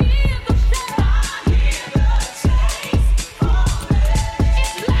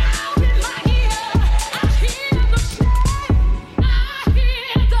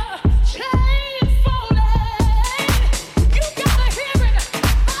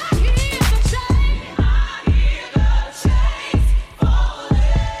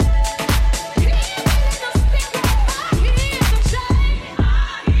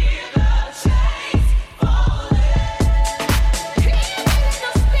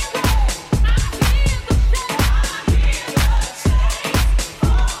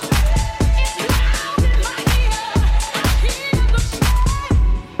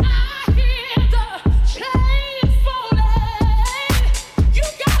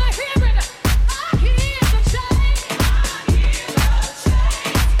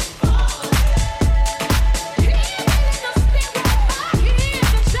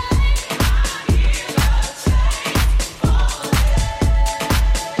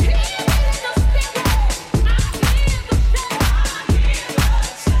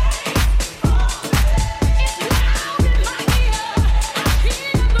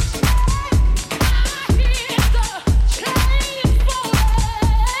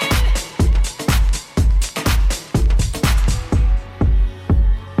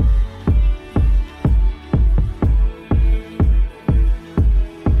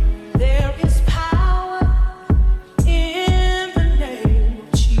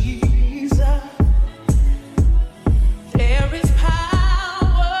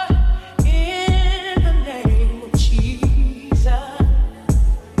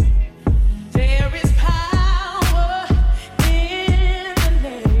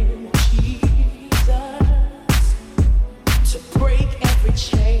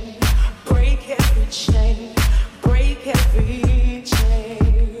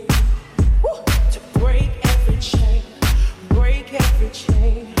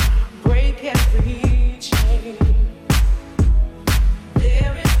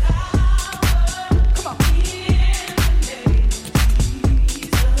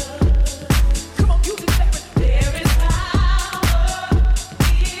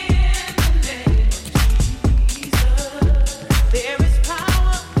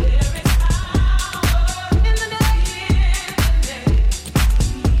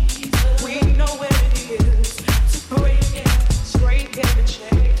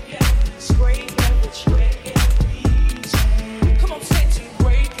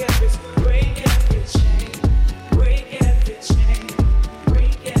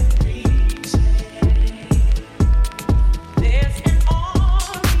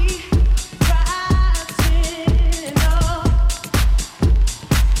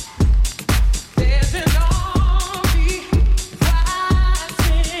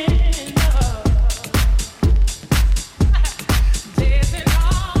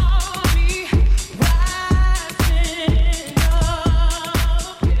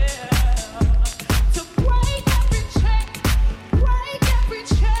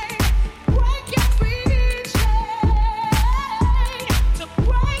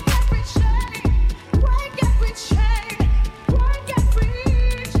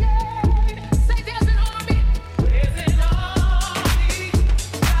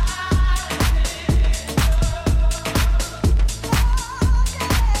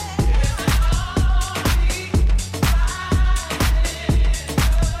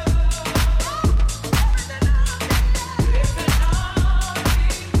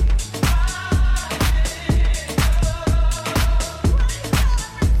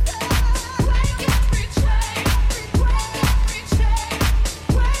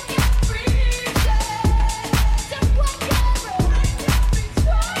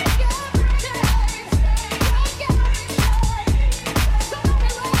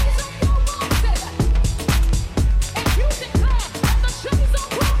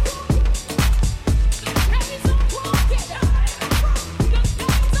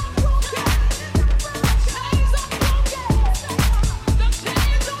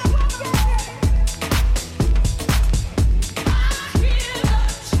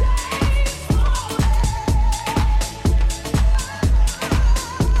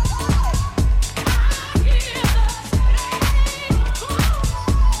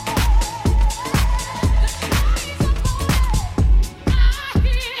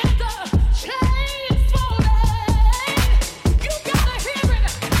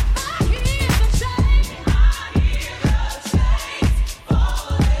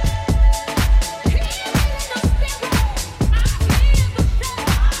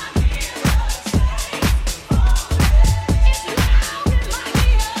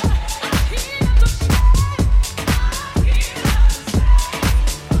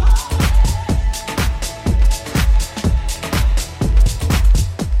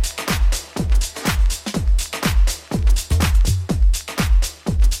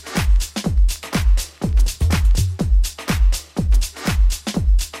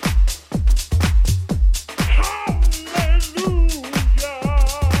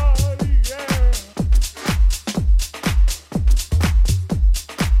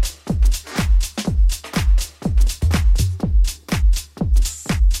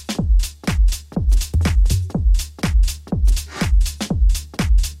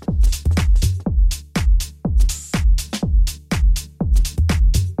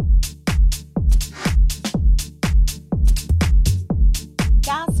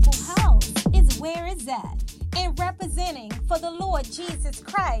 representing for the Lord Jesus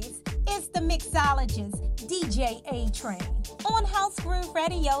Christ is the mixologist DJ Atrain on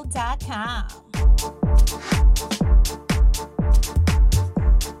housegrooveradio.com.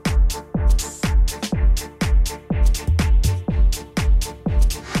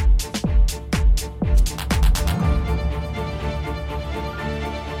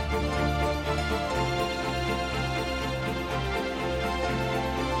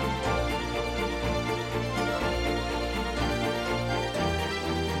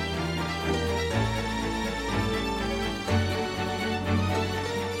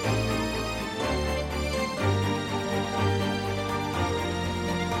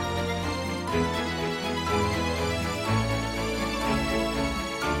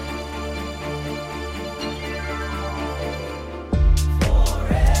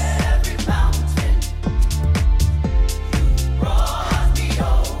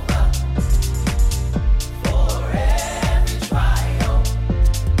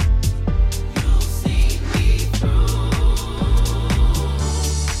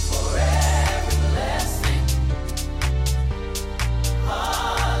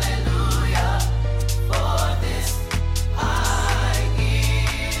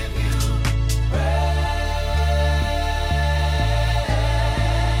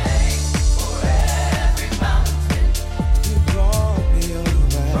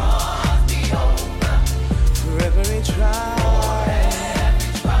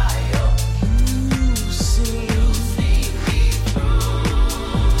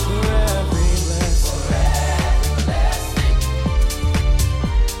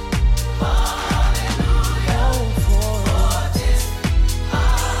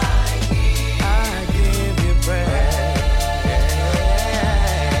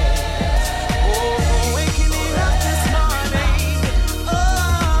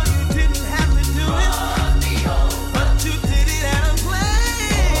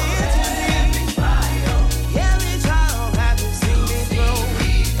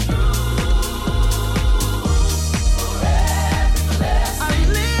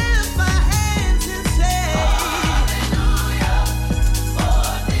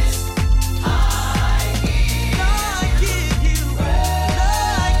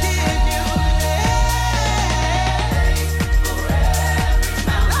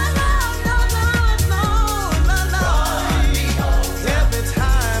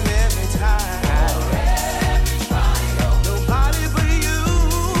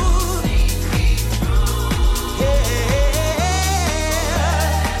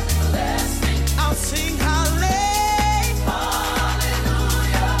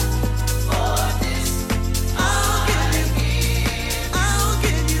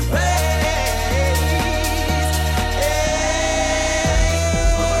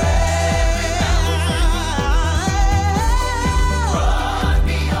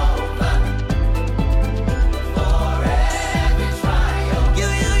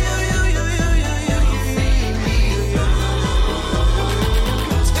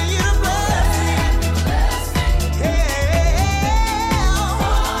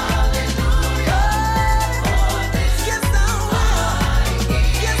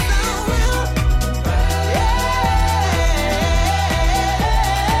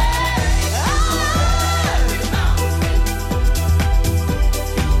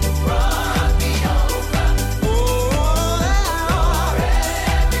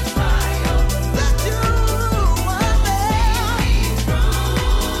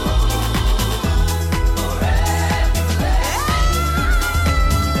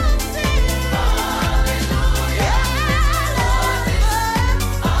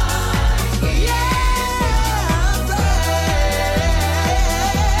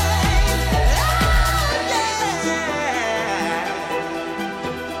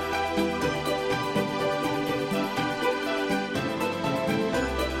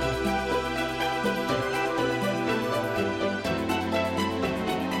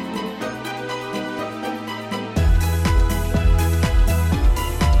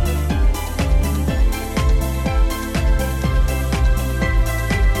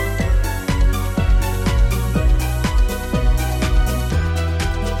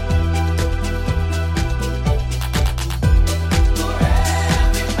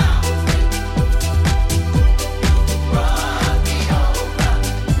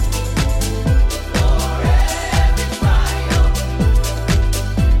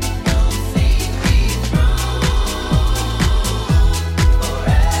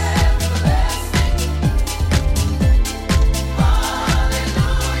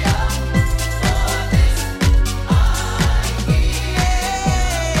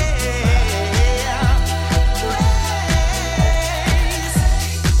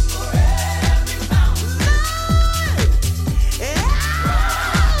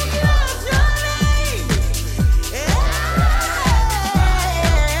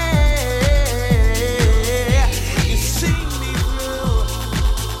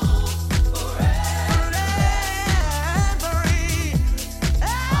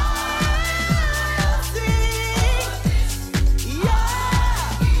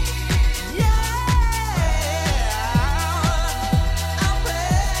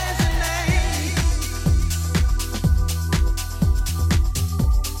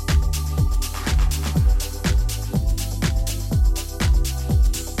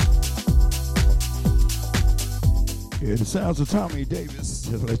 Yeah, the sounds of Tommy Davis,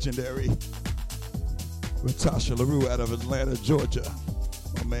 the legendary. With Tasha LaRue out of Atlanta, Georgia.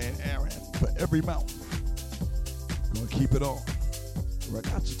 My man Aaron, for every mountain. Gonna keep it on. I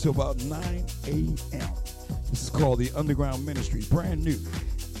got you till about 9 a.m. This is called The Underground Ministry, brand new.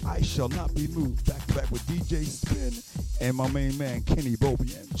 I Shall Not Be Moved, back to back with DJ Spin and my main man Kenny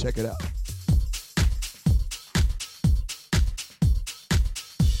Bobian. Check it out.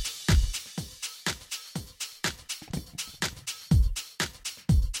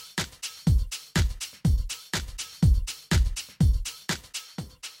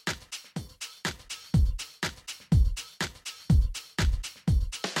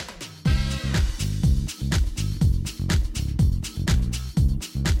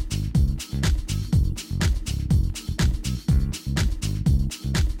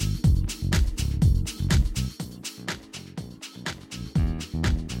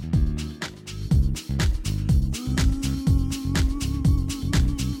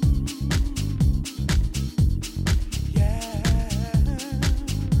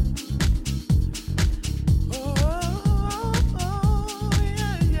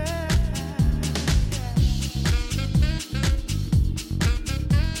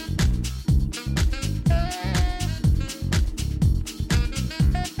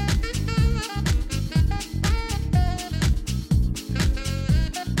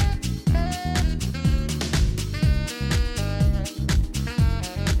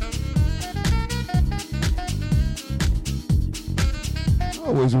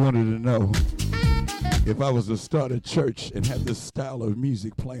 Always wanted to know if I was to start a church and have this style of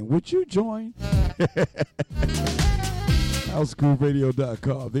music playing, would you join?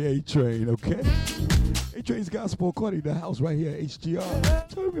 HouseGroupRadio.com, the A-Train, okay? A-Train's Gospel according to House right here at HGR.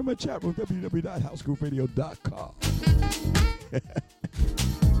 Tell me in my chat room, www.housegroupradio.com.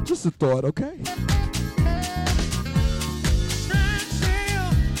 Just a thought, okay?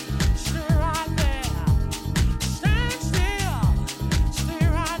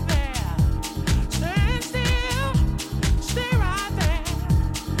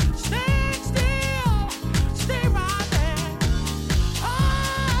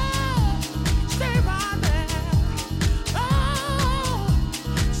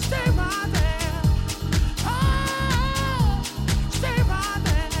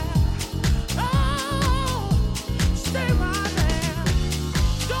 Oh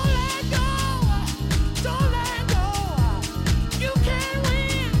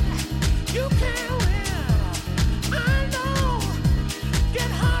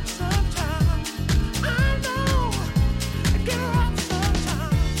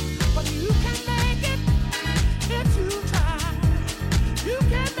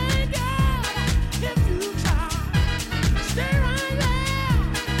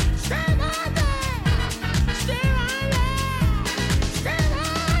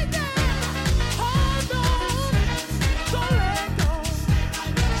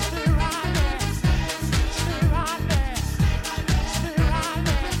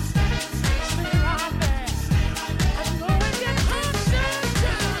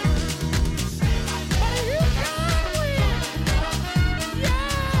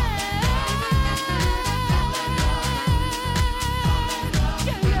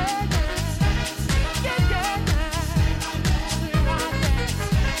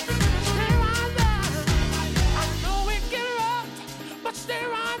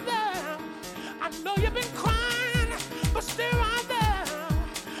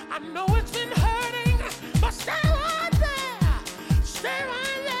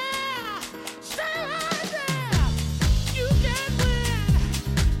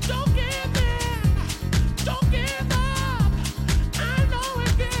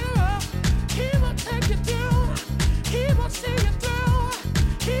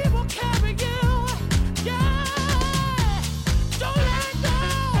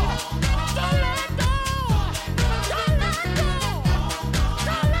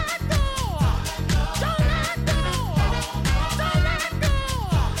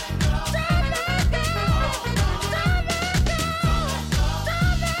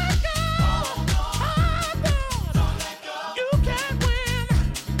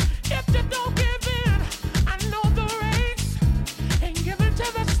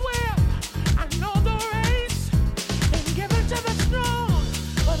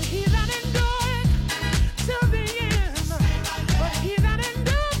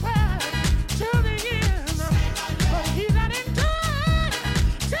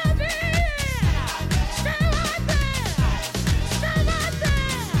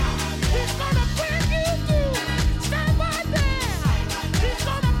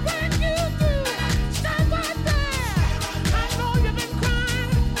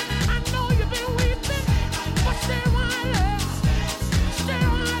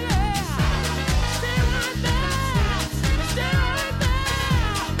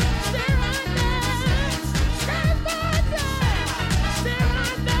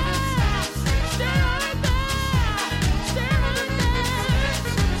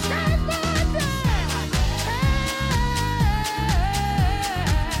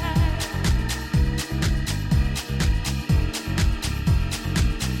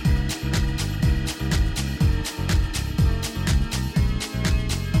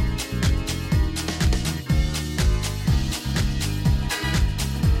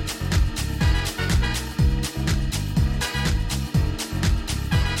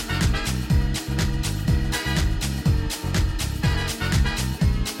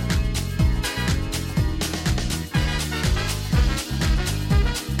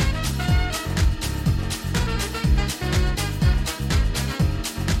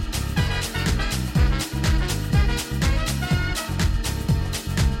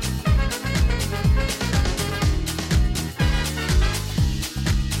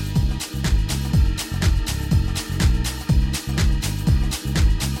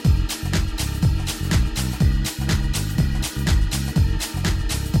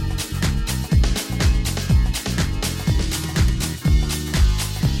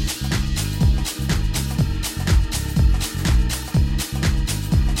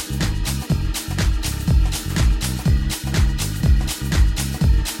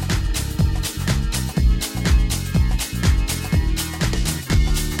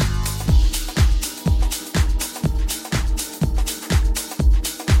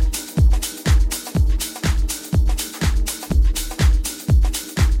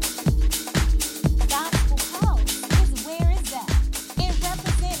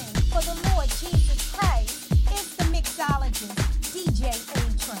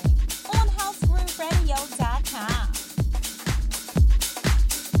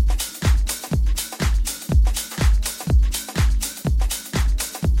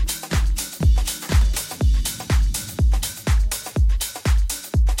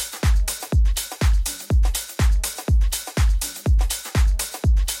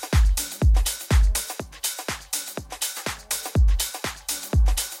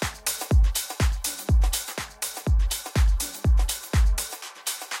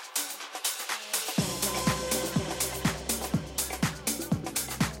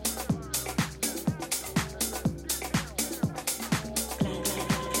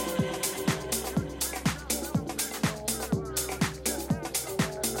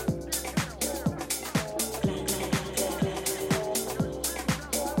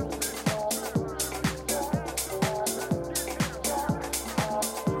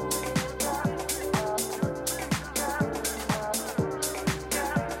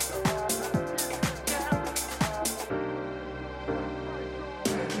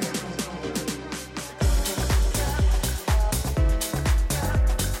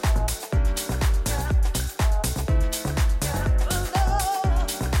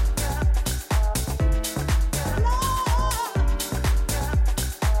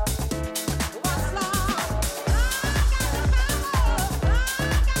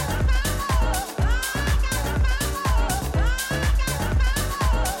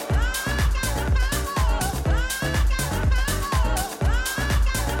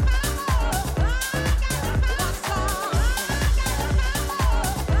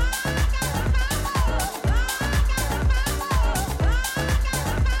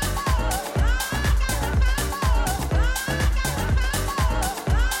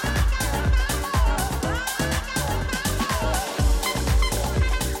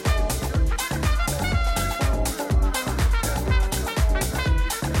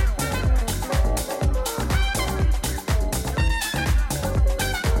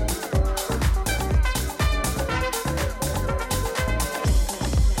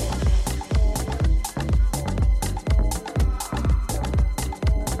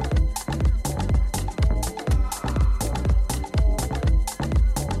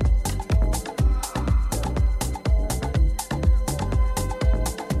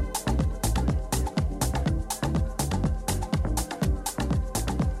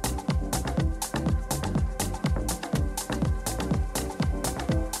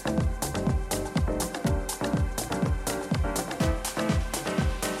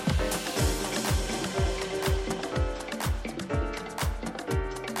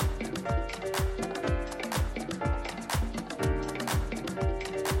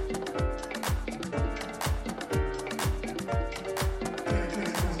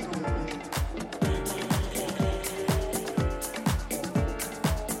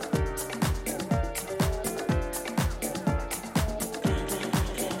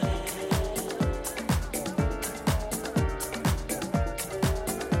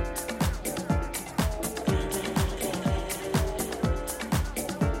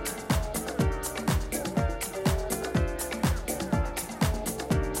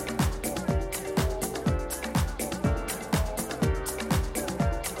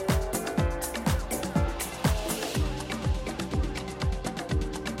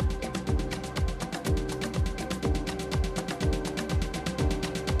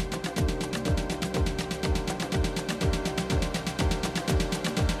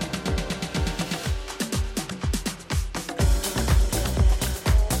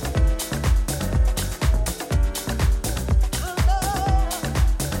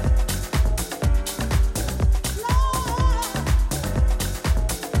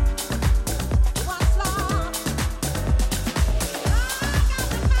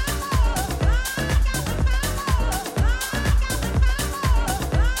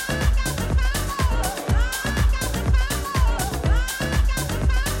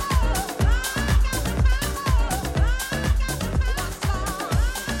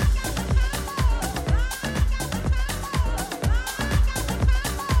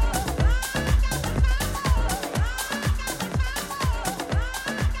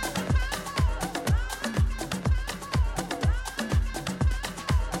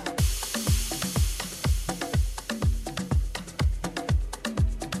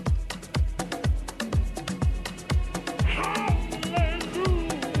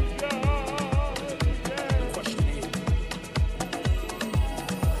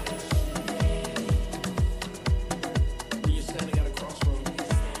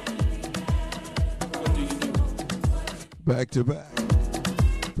Back to back.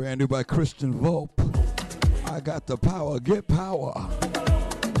 Brand new by Christian Volpe. I got the power. Get power.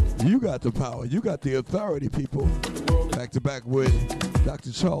 You got the power. You got the authority, people. Back to back with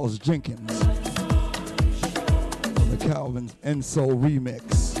Dr. Charles Jenkins on the Calvin's End Soul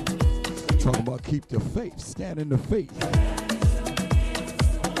remix. Talking about keep the faith. Stand in the faith.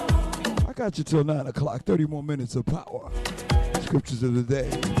 I got you till 9 o'clock. 30 more minutes of power. Scriptures of the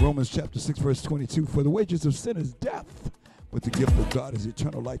day. Romans chapter 6, verse 22. For the wages of sin is death, but the gift of God is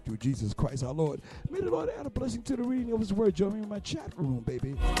eternal life through Jesus Christ our Lord. May the Lord add a blessing to the reading of his word. Join me in my chat room,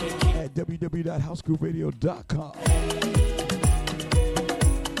 baby, at www.housegrouperadio.com.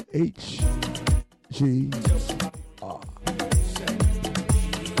 HGR.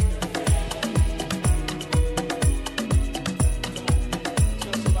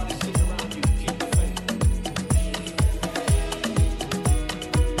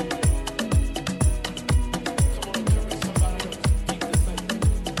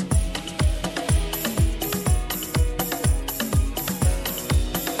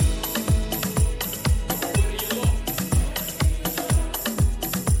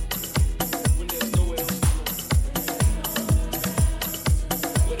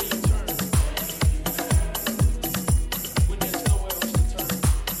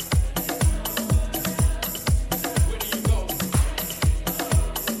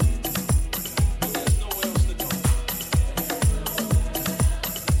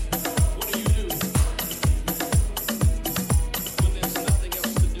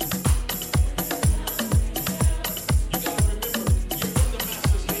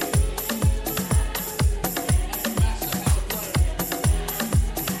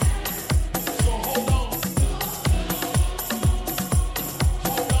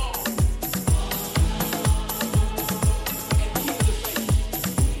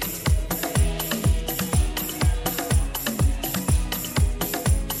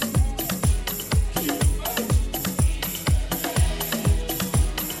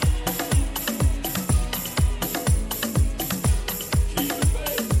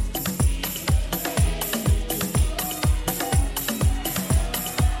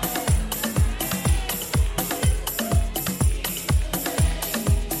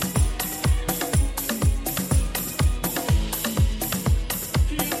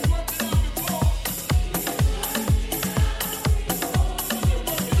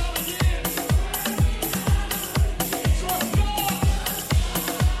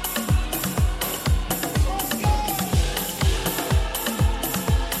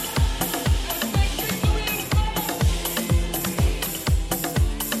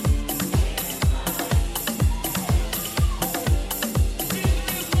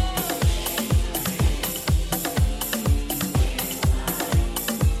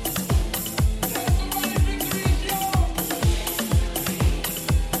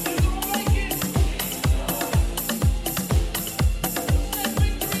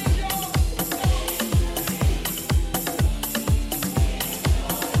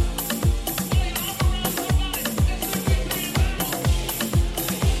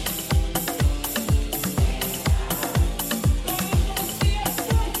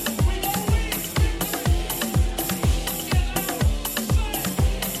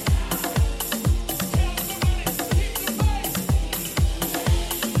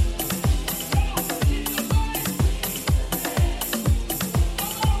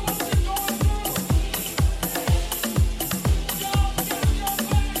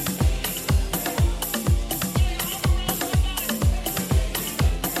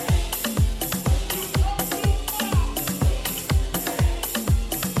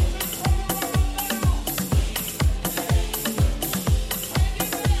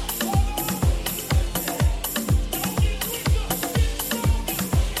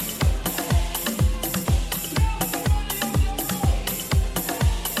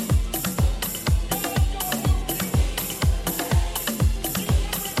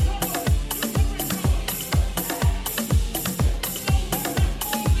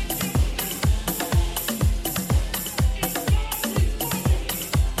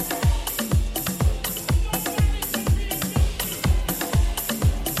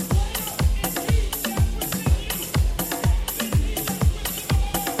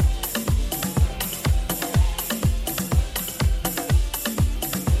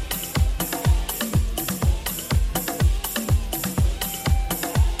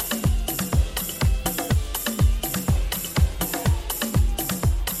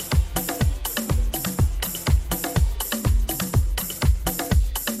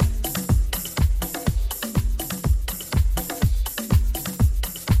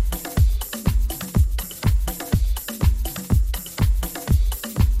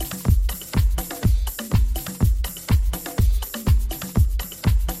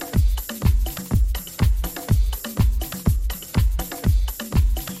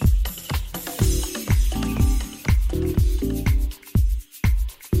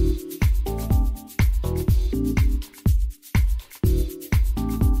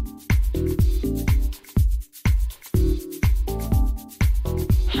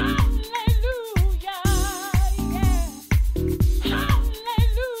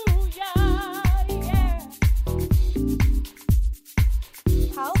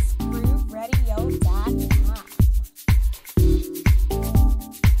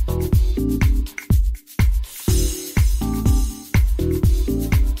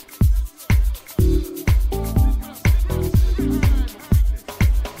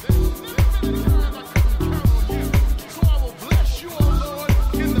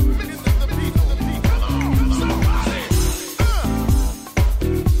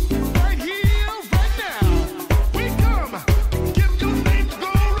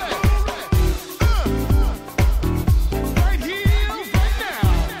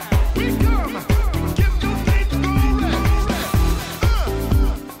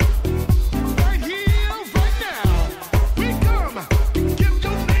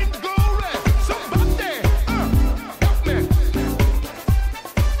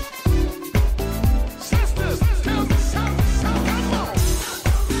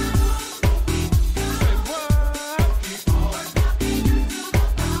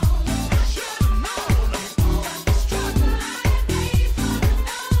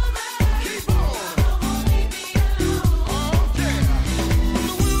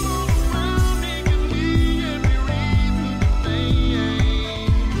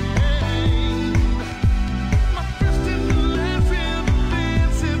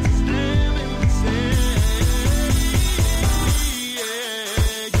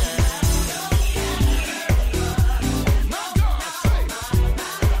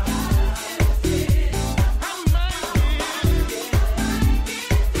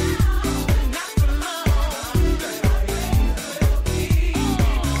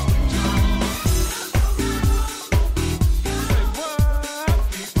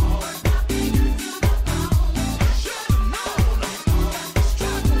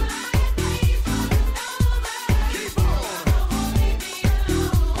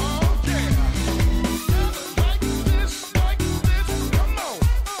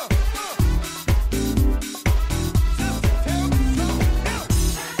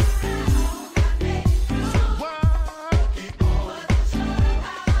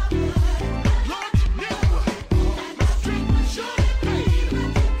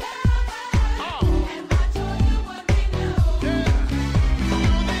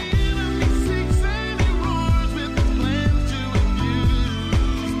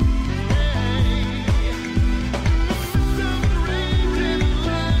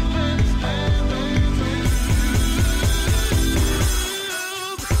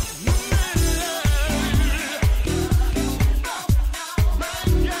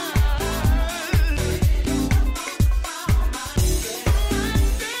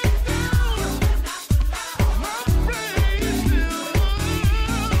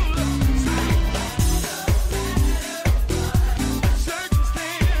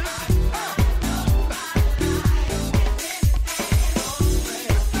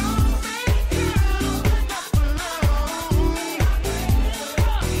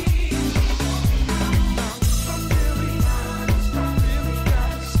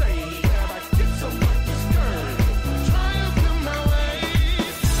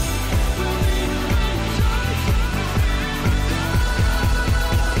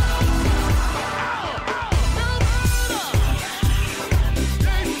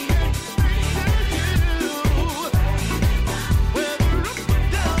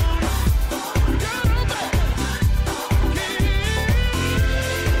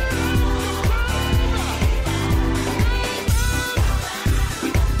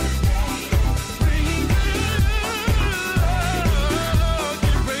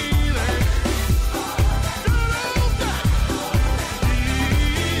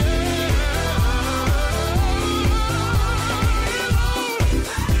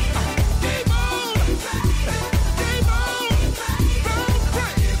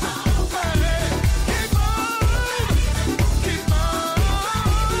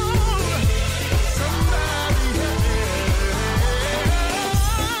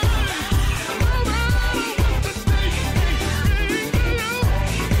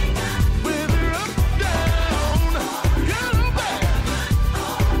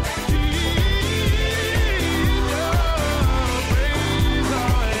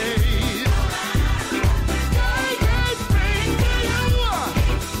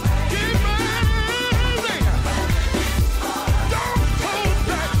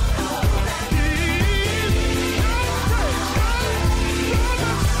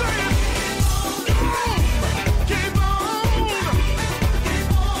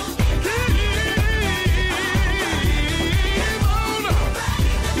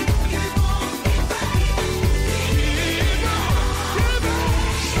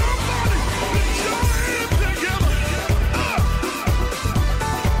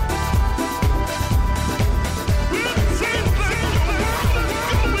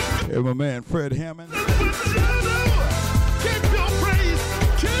 And my man Fred Hammond.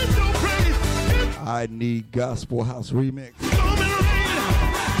 I Need Gospel House remix.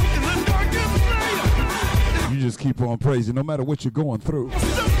 You just keep on praising no matter what you're going through.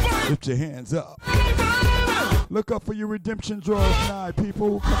 Lift your hands up. Look up for your redemption draws nigh,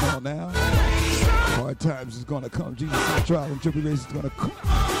 people. Come on now. Hard times is going to come. Jesus' trial and tribulation is going to come.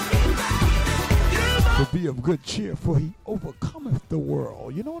 But be of good cheer, for he overcometh the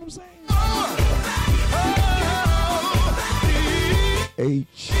world. You know what I'm saying?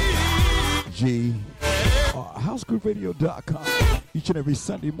 HGR, HouseGroupRadio.com. Each and every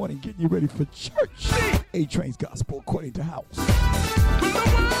Sunday morning, getting you ready for church. Atrains Gospel according to House.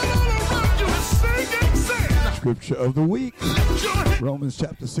 Scripture of the week, Romans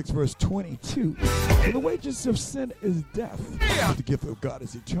chapter 6, verse 22. For the wages of sin is death, but the gift of God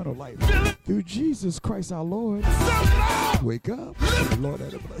is eternal life through Jesus Christ our Lord. Wake up. The Lord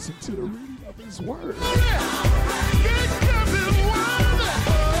had a blessing to the reading of his word.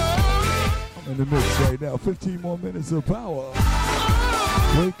 I'm in the mix right now. 15 more minutes of power.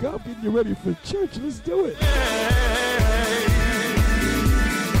 Wake up, getting you ready for church. Let's do it.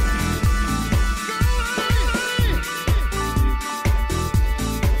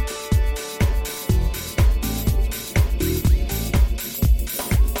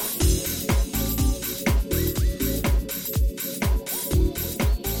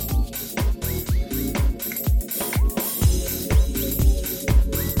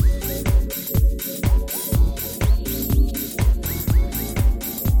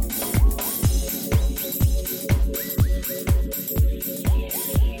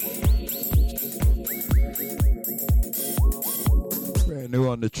 New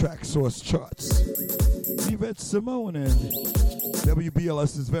on the Track Source charts. Yvette Simone and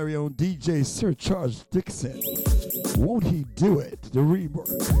WBLS's very own DJ Sir Charles Dixon. Won't He Do It? The rework,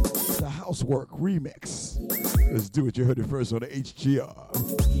 the Housework remix. Let's do it. You heard it first on the HGR.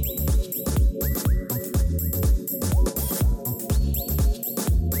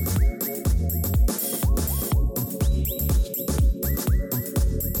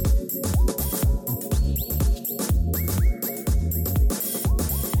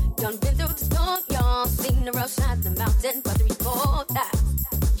 Outside the mountain for 3-4 times.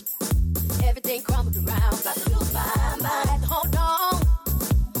 Everything crumbled around, got to lose my mind. Had to hold on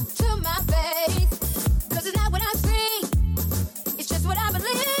to my faith, 'cause it's not what I see, it's just what I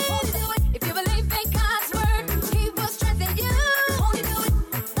believe. If you believe in God's word, he will strengthen you. Only do it.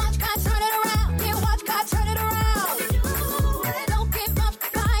 Watch God turn it around. Yeah, watch God turn it around. Don't give up the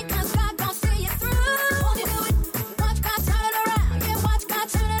fight, 'cause God gon' see you through. Only do it. Watch God turn it around. Yeah, watch God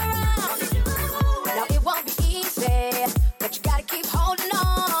turn it around. Now it won't be easy, but you gotta keep holding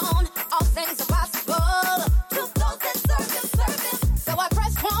on. All things are possible to those that serve him. So I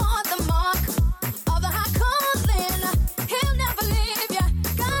press toward the mark of the high calling. He'll never leave you.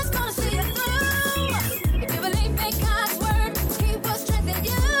 God's gonna see you through. If you believe in God's word, he will strengthen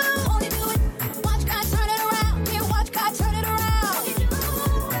you. Only do it. Watch God turn it around. Yeah, watch God turn it around.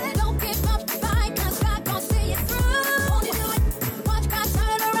 Don't give up the fight, 'cause God gon' see you through. Only do it. Watch God turn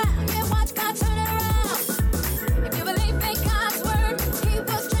it around. Yeah, watch God turn it around. If you believe in God's word, he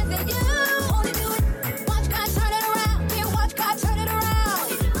will strengthen you. Only do it. Watch God turn it around. Yeah, watch God turn it around.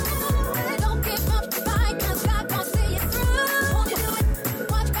 Don't give up the fight, 'cause God gon' see you through. Only do it.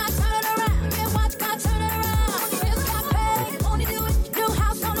 Watch God turn it around. Yeah, watch God turn it around. Bills got paid. Only do it. New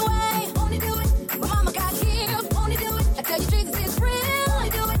house on the way. Only do it. My mama got healed. Only do it. I tell you Jesus is real. Only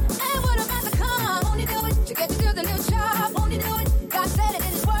do it. And what about to come? Only do it. To get you to the new job. Only do it. God said it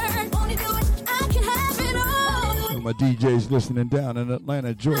in his word. Only do it. I can have it all. My DJ's listening down in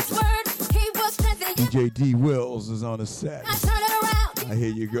Atlanta, Georgia. God's word, he will strengthen you. DJ D Wills is on the set. God turn it around. I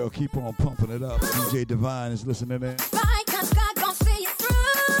hear you, girl. Keep on pumping it up. DJ Divine is listening in. Fight, 'cause God gon' see you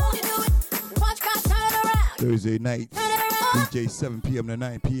through. Only do it. Watch God turn it around. Thursday night, Turn it around. DJ 7 p.m. to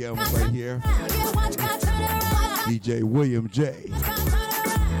 9 p.m. right here. Yeah, watch God turn it around. DJ William J. God turn it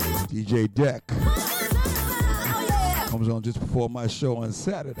around. DJ Deck Oh, yeah. comes on just before my show on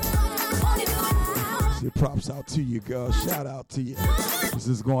Saturday. Only do it. So props out to you, girl. Shout out to you. This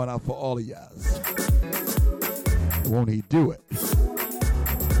is going out for all of y'all. Won't he do it?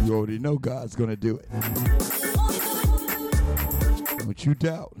 You already know God's going to do it. Don't you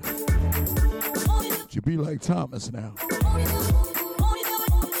doubt. But you be like Thomas now. Only do it. Only do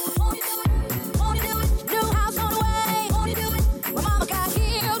it. Only do it. Only do it. New house on the way. Only do it. My mama got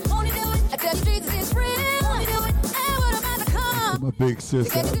healed. Only do it. I tell you Jesus is real. Only do it. And what about to come? My big sis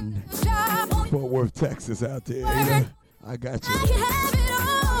To get out you to in the new job. Only Fort Worth, Texas out there. Yeah, I got I you. can have it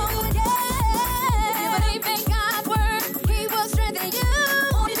all, yeah. If you believe in God's word, he will strengthen you.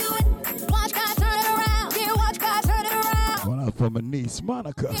 Only do it. for my niece,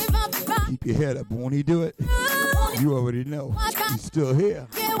 Monica. Keep your head up. Won't he do it? You already know. He's still here.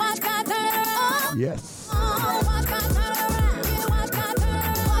 Yes.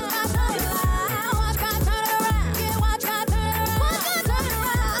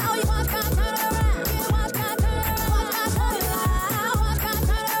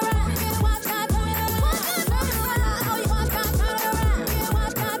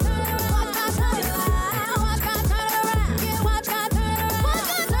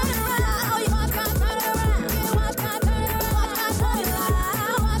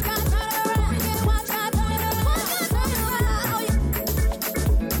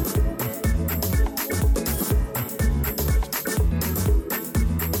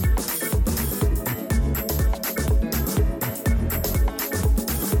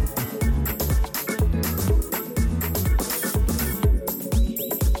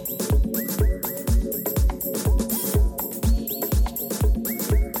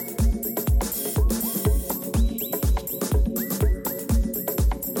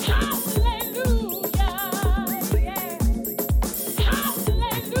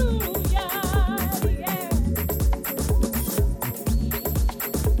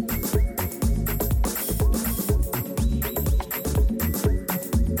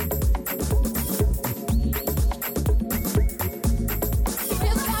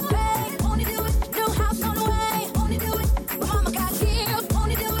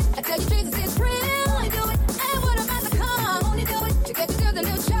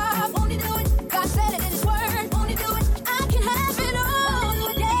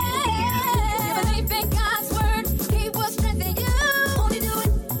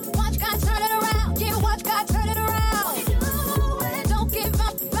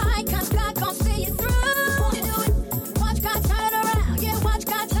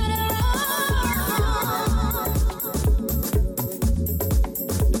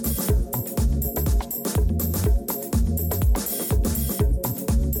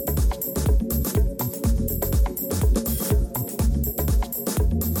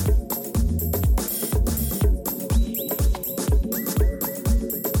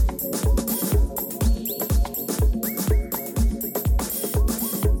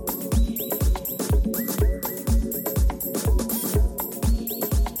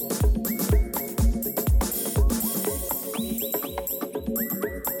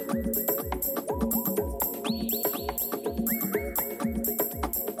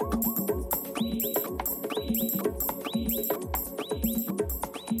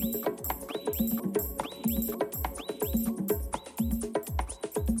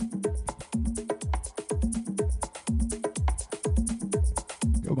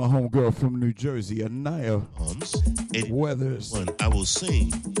 My homegirl from New Jersey, Anaya Weathers. I will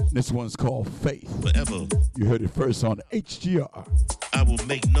sing. This one's called Faith. Forever. You heard it first on HGR. I will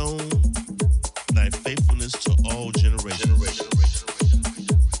make known thy faithfulness to all generations.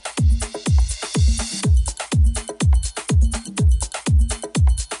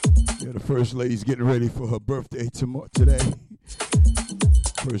 Yeah, the First Lady's getting ready for her birthday today.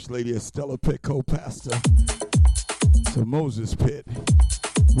 First Lady Estella Pitt, co-pastor to Moses Pitt.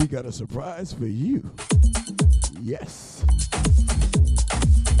 We got a surprise for you. Yes.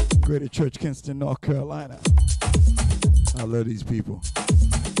 Greater Church, Kinston, North Carolina. I love these people.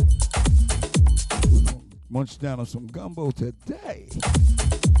 We're gonna munch down on some gumbo today.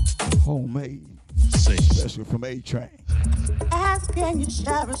 Homemade. Special from Atrain. Ask and you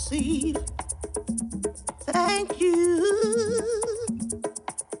shall receive. Thank you.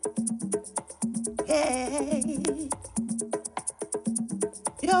 Yeah.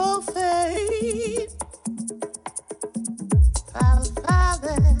 Your faith,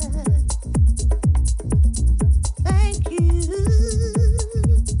 Father, thank you,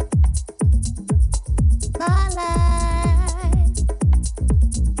 my life,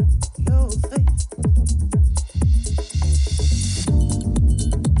 your faith,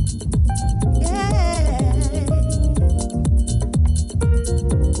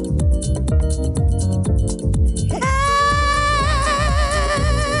 yeah.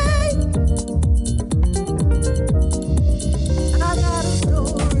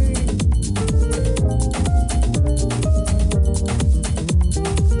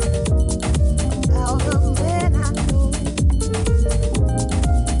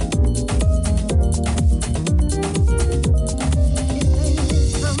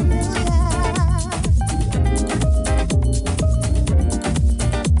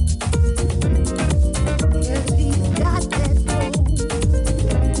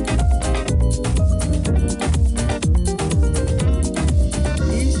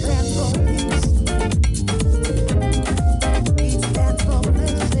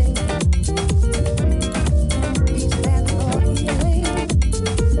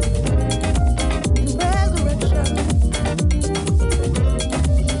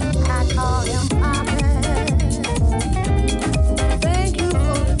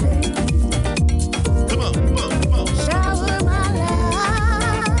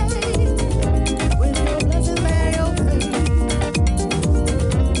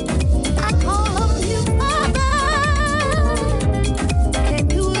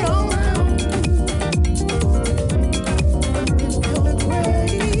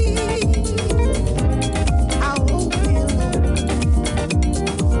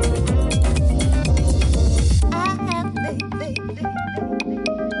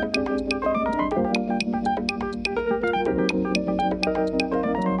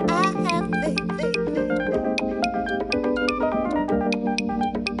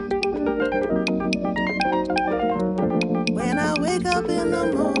 up in the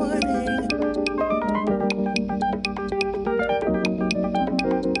morning.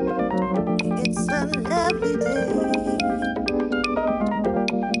 It's a lovely day.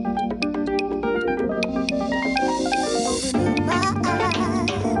 Open up my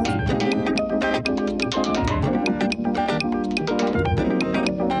eyes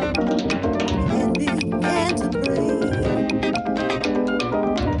and began to pray.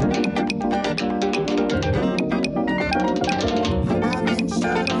 I've been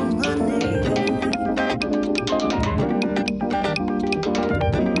short on money.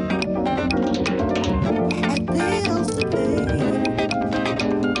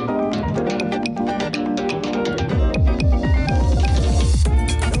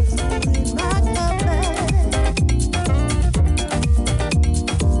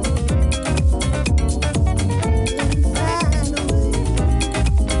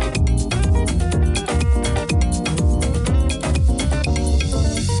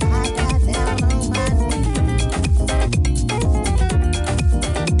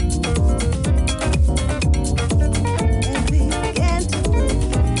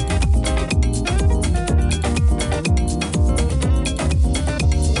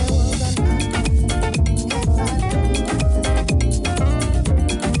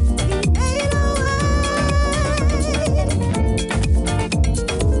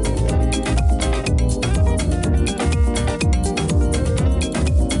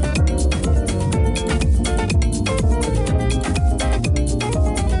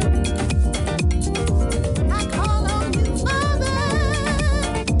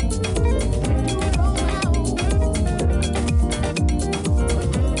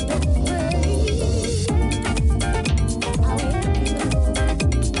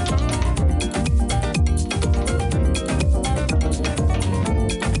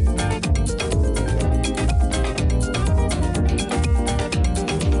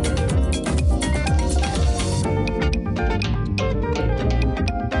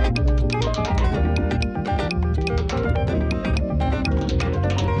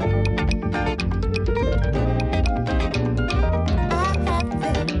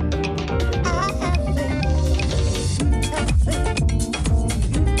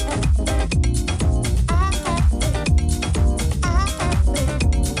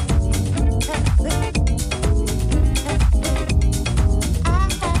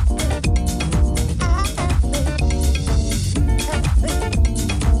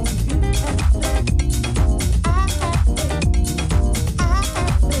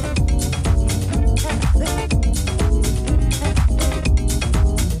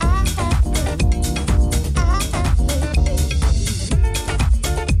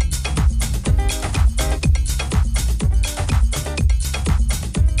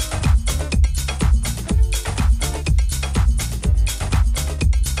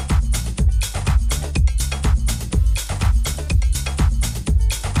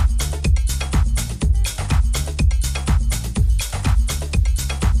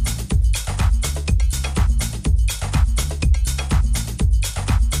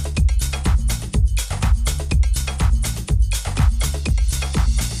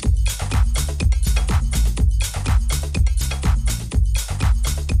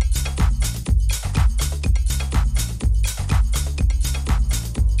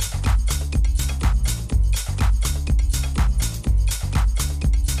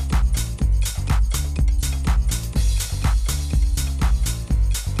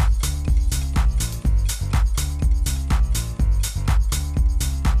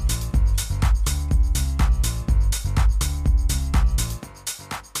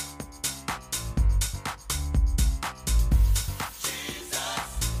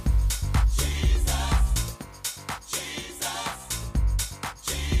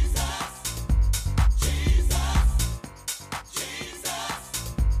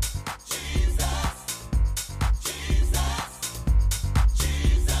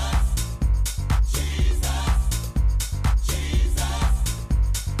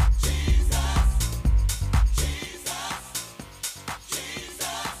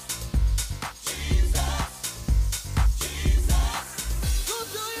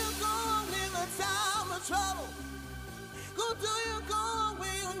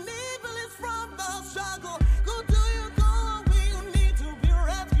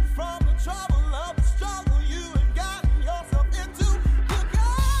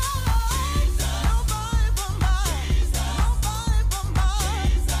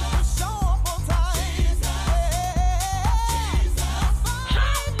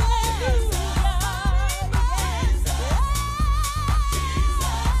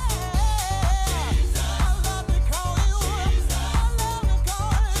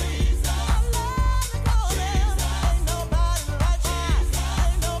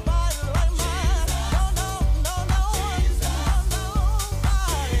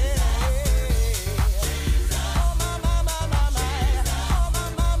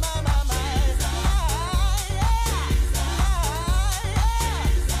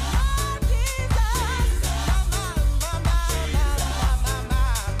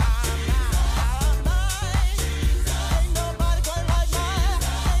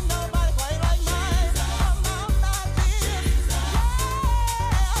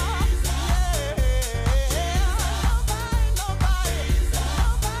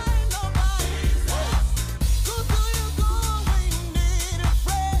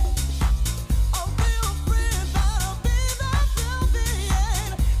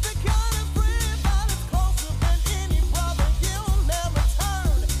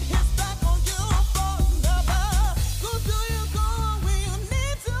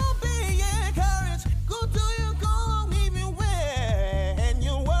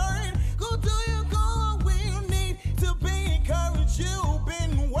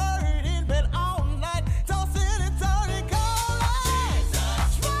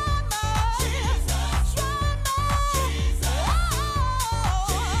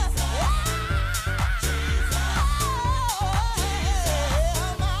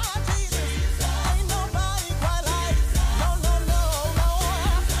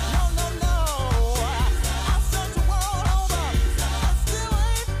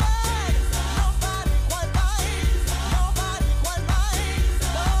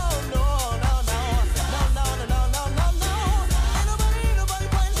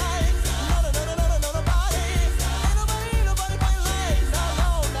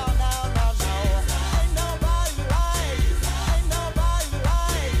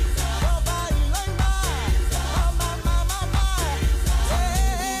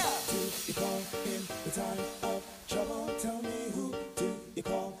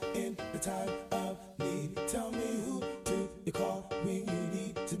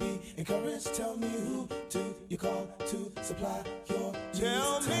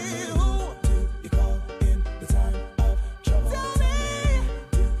 Tell me who you call in the time of trouble. Tell me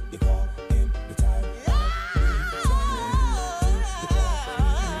you call in the time of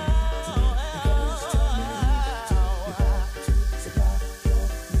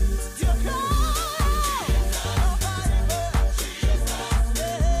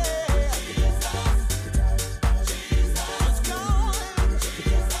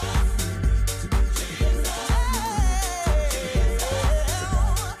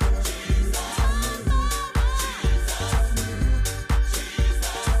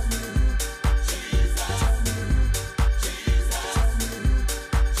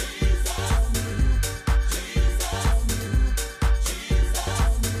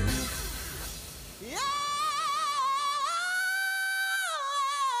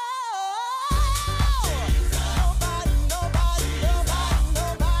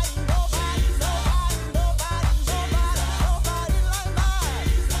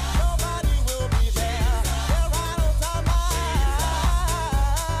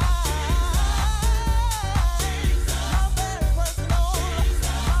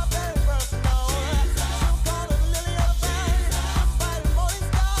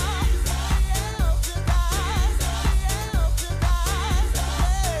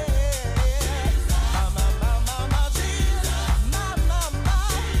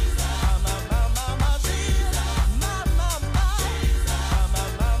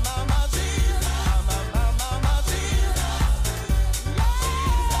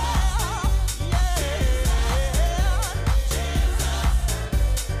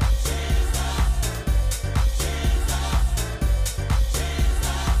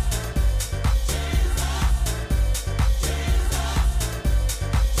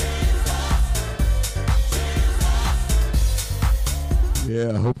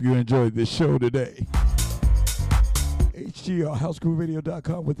Yeah, I hope you enjoyed this show today. HGR,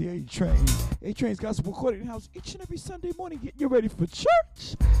 HouseGrooveRadio.com with the A-Train. A-Train's Gospel Recording House each and every Sunday morning, getting you ready for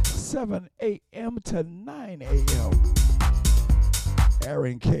church. 7 a.m. to 9 a.m.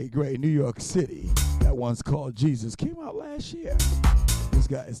 Aaron K. Gray, New York City. That one's called Jesus. Came out last year. This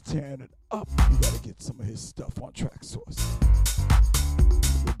guy is tearing it up. You got to get some of his stuff on Track Source.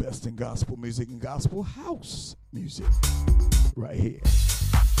 The best in gospel music and gospel house music. Right here.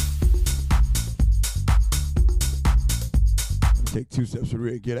 Take 2 steps to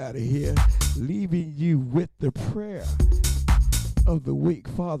real, get out of here. Leaving you with the prayer of the week.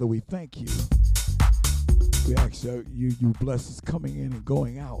 Father, we thank you. We ask that you bless us coming in and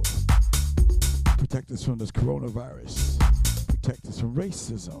going out. Protect us from this coronavirus. Protect us from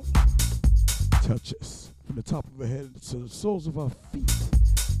racism. Touch us from the top of our head to the soles of our feet.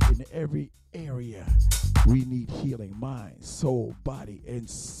 In every area, we need healing, mind, soul, body, and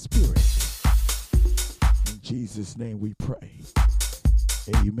spirit. In Jesus' name we pray.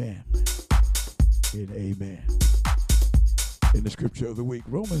 Amen and amen. In the scripture of the week,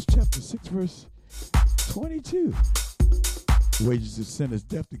 Romans chapter 6, verse 22. The wages of sin is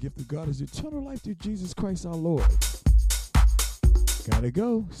death. The gift of God is eternal life through Jesus Christ our Lord. Gotta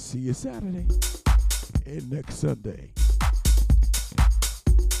go. See you Saturday and next Sunday.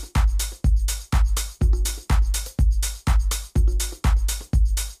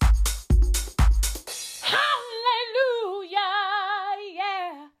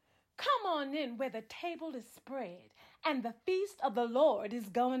 In where the table is spread and the feast of the Lord is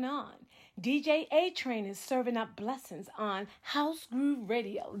going on. DJ Atrain is serving up blessings on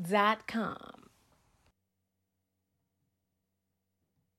HouseGrooveRadio.com.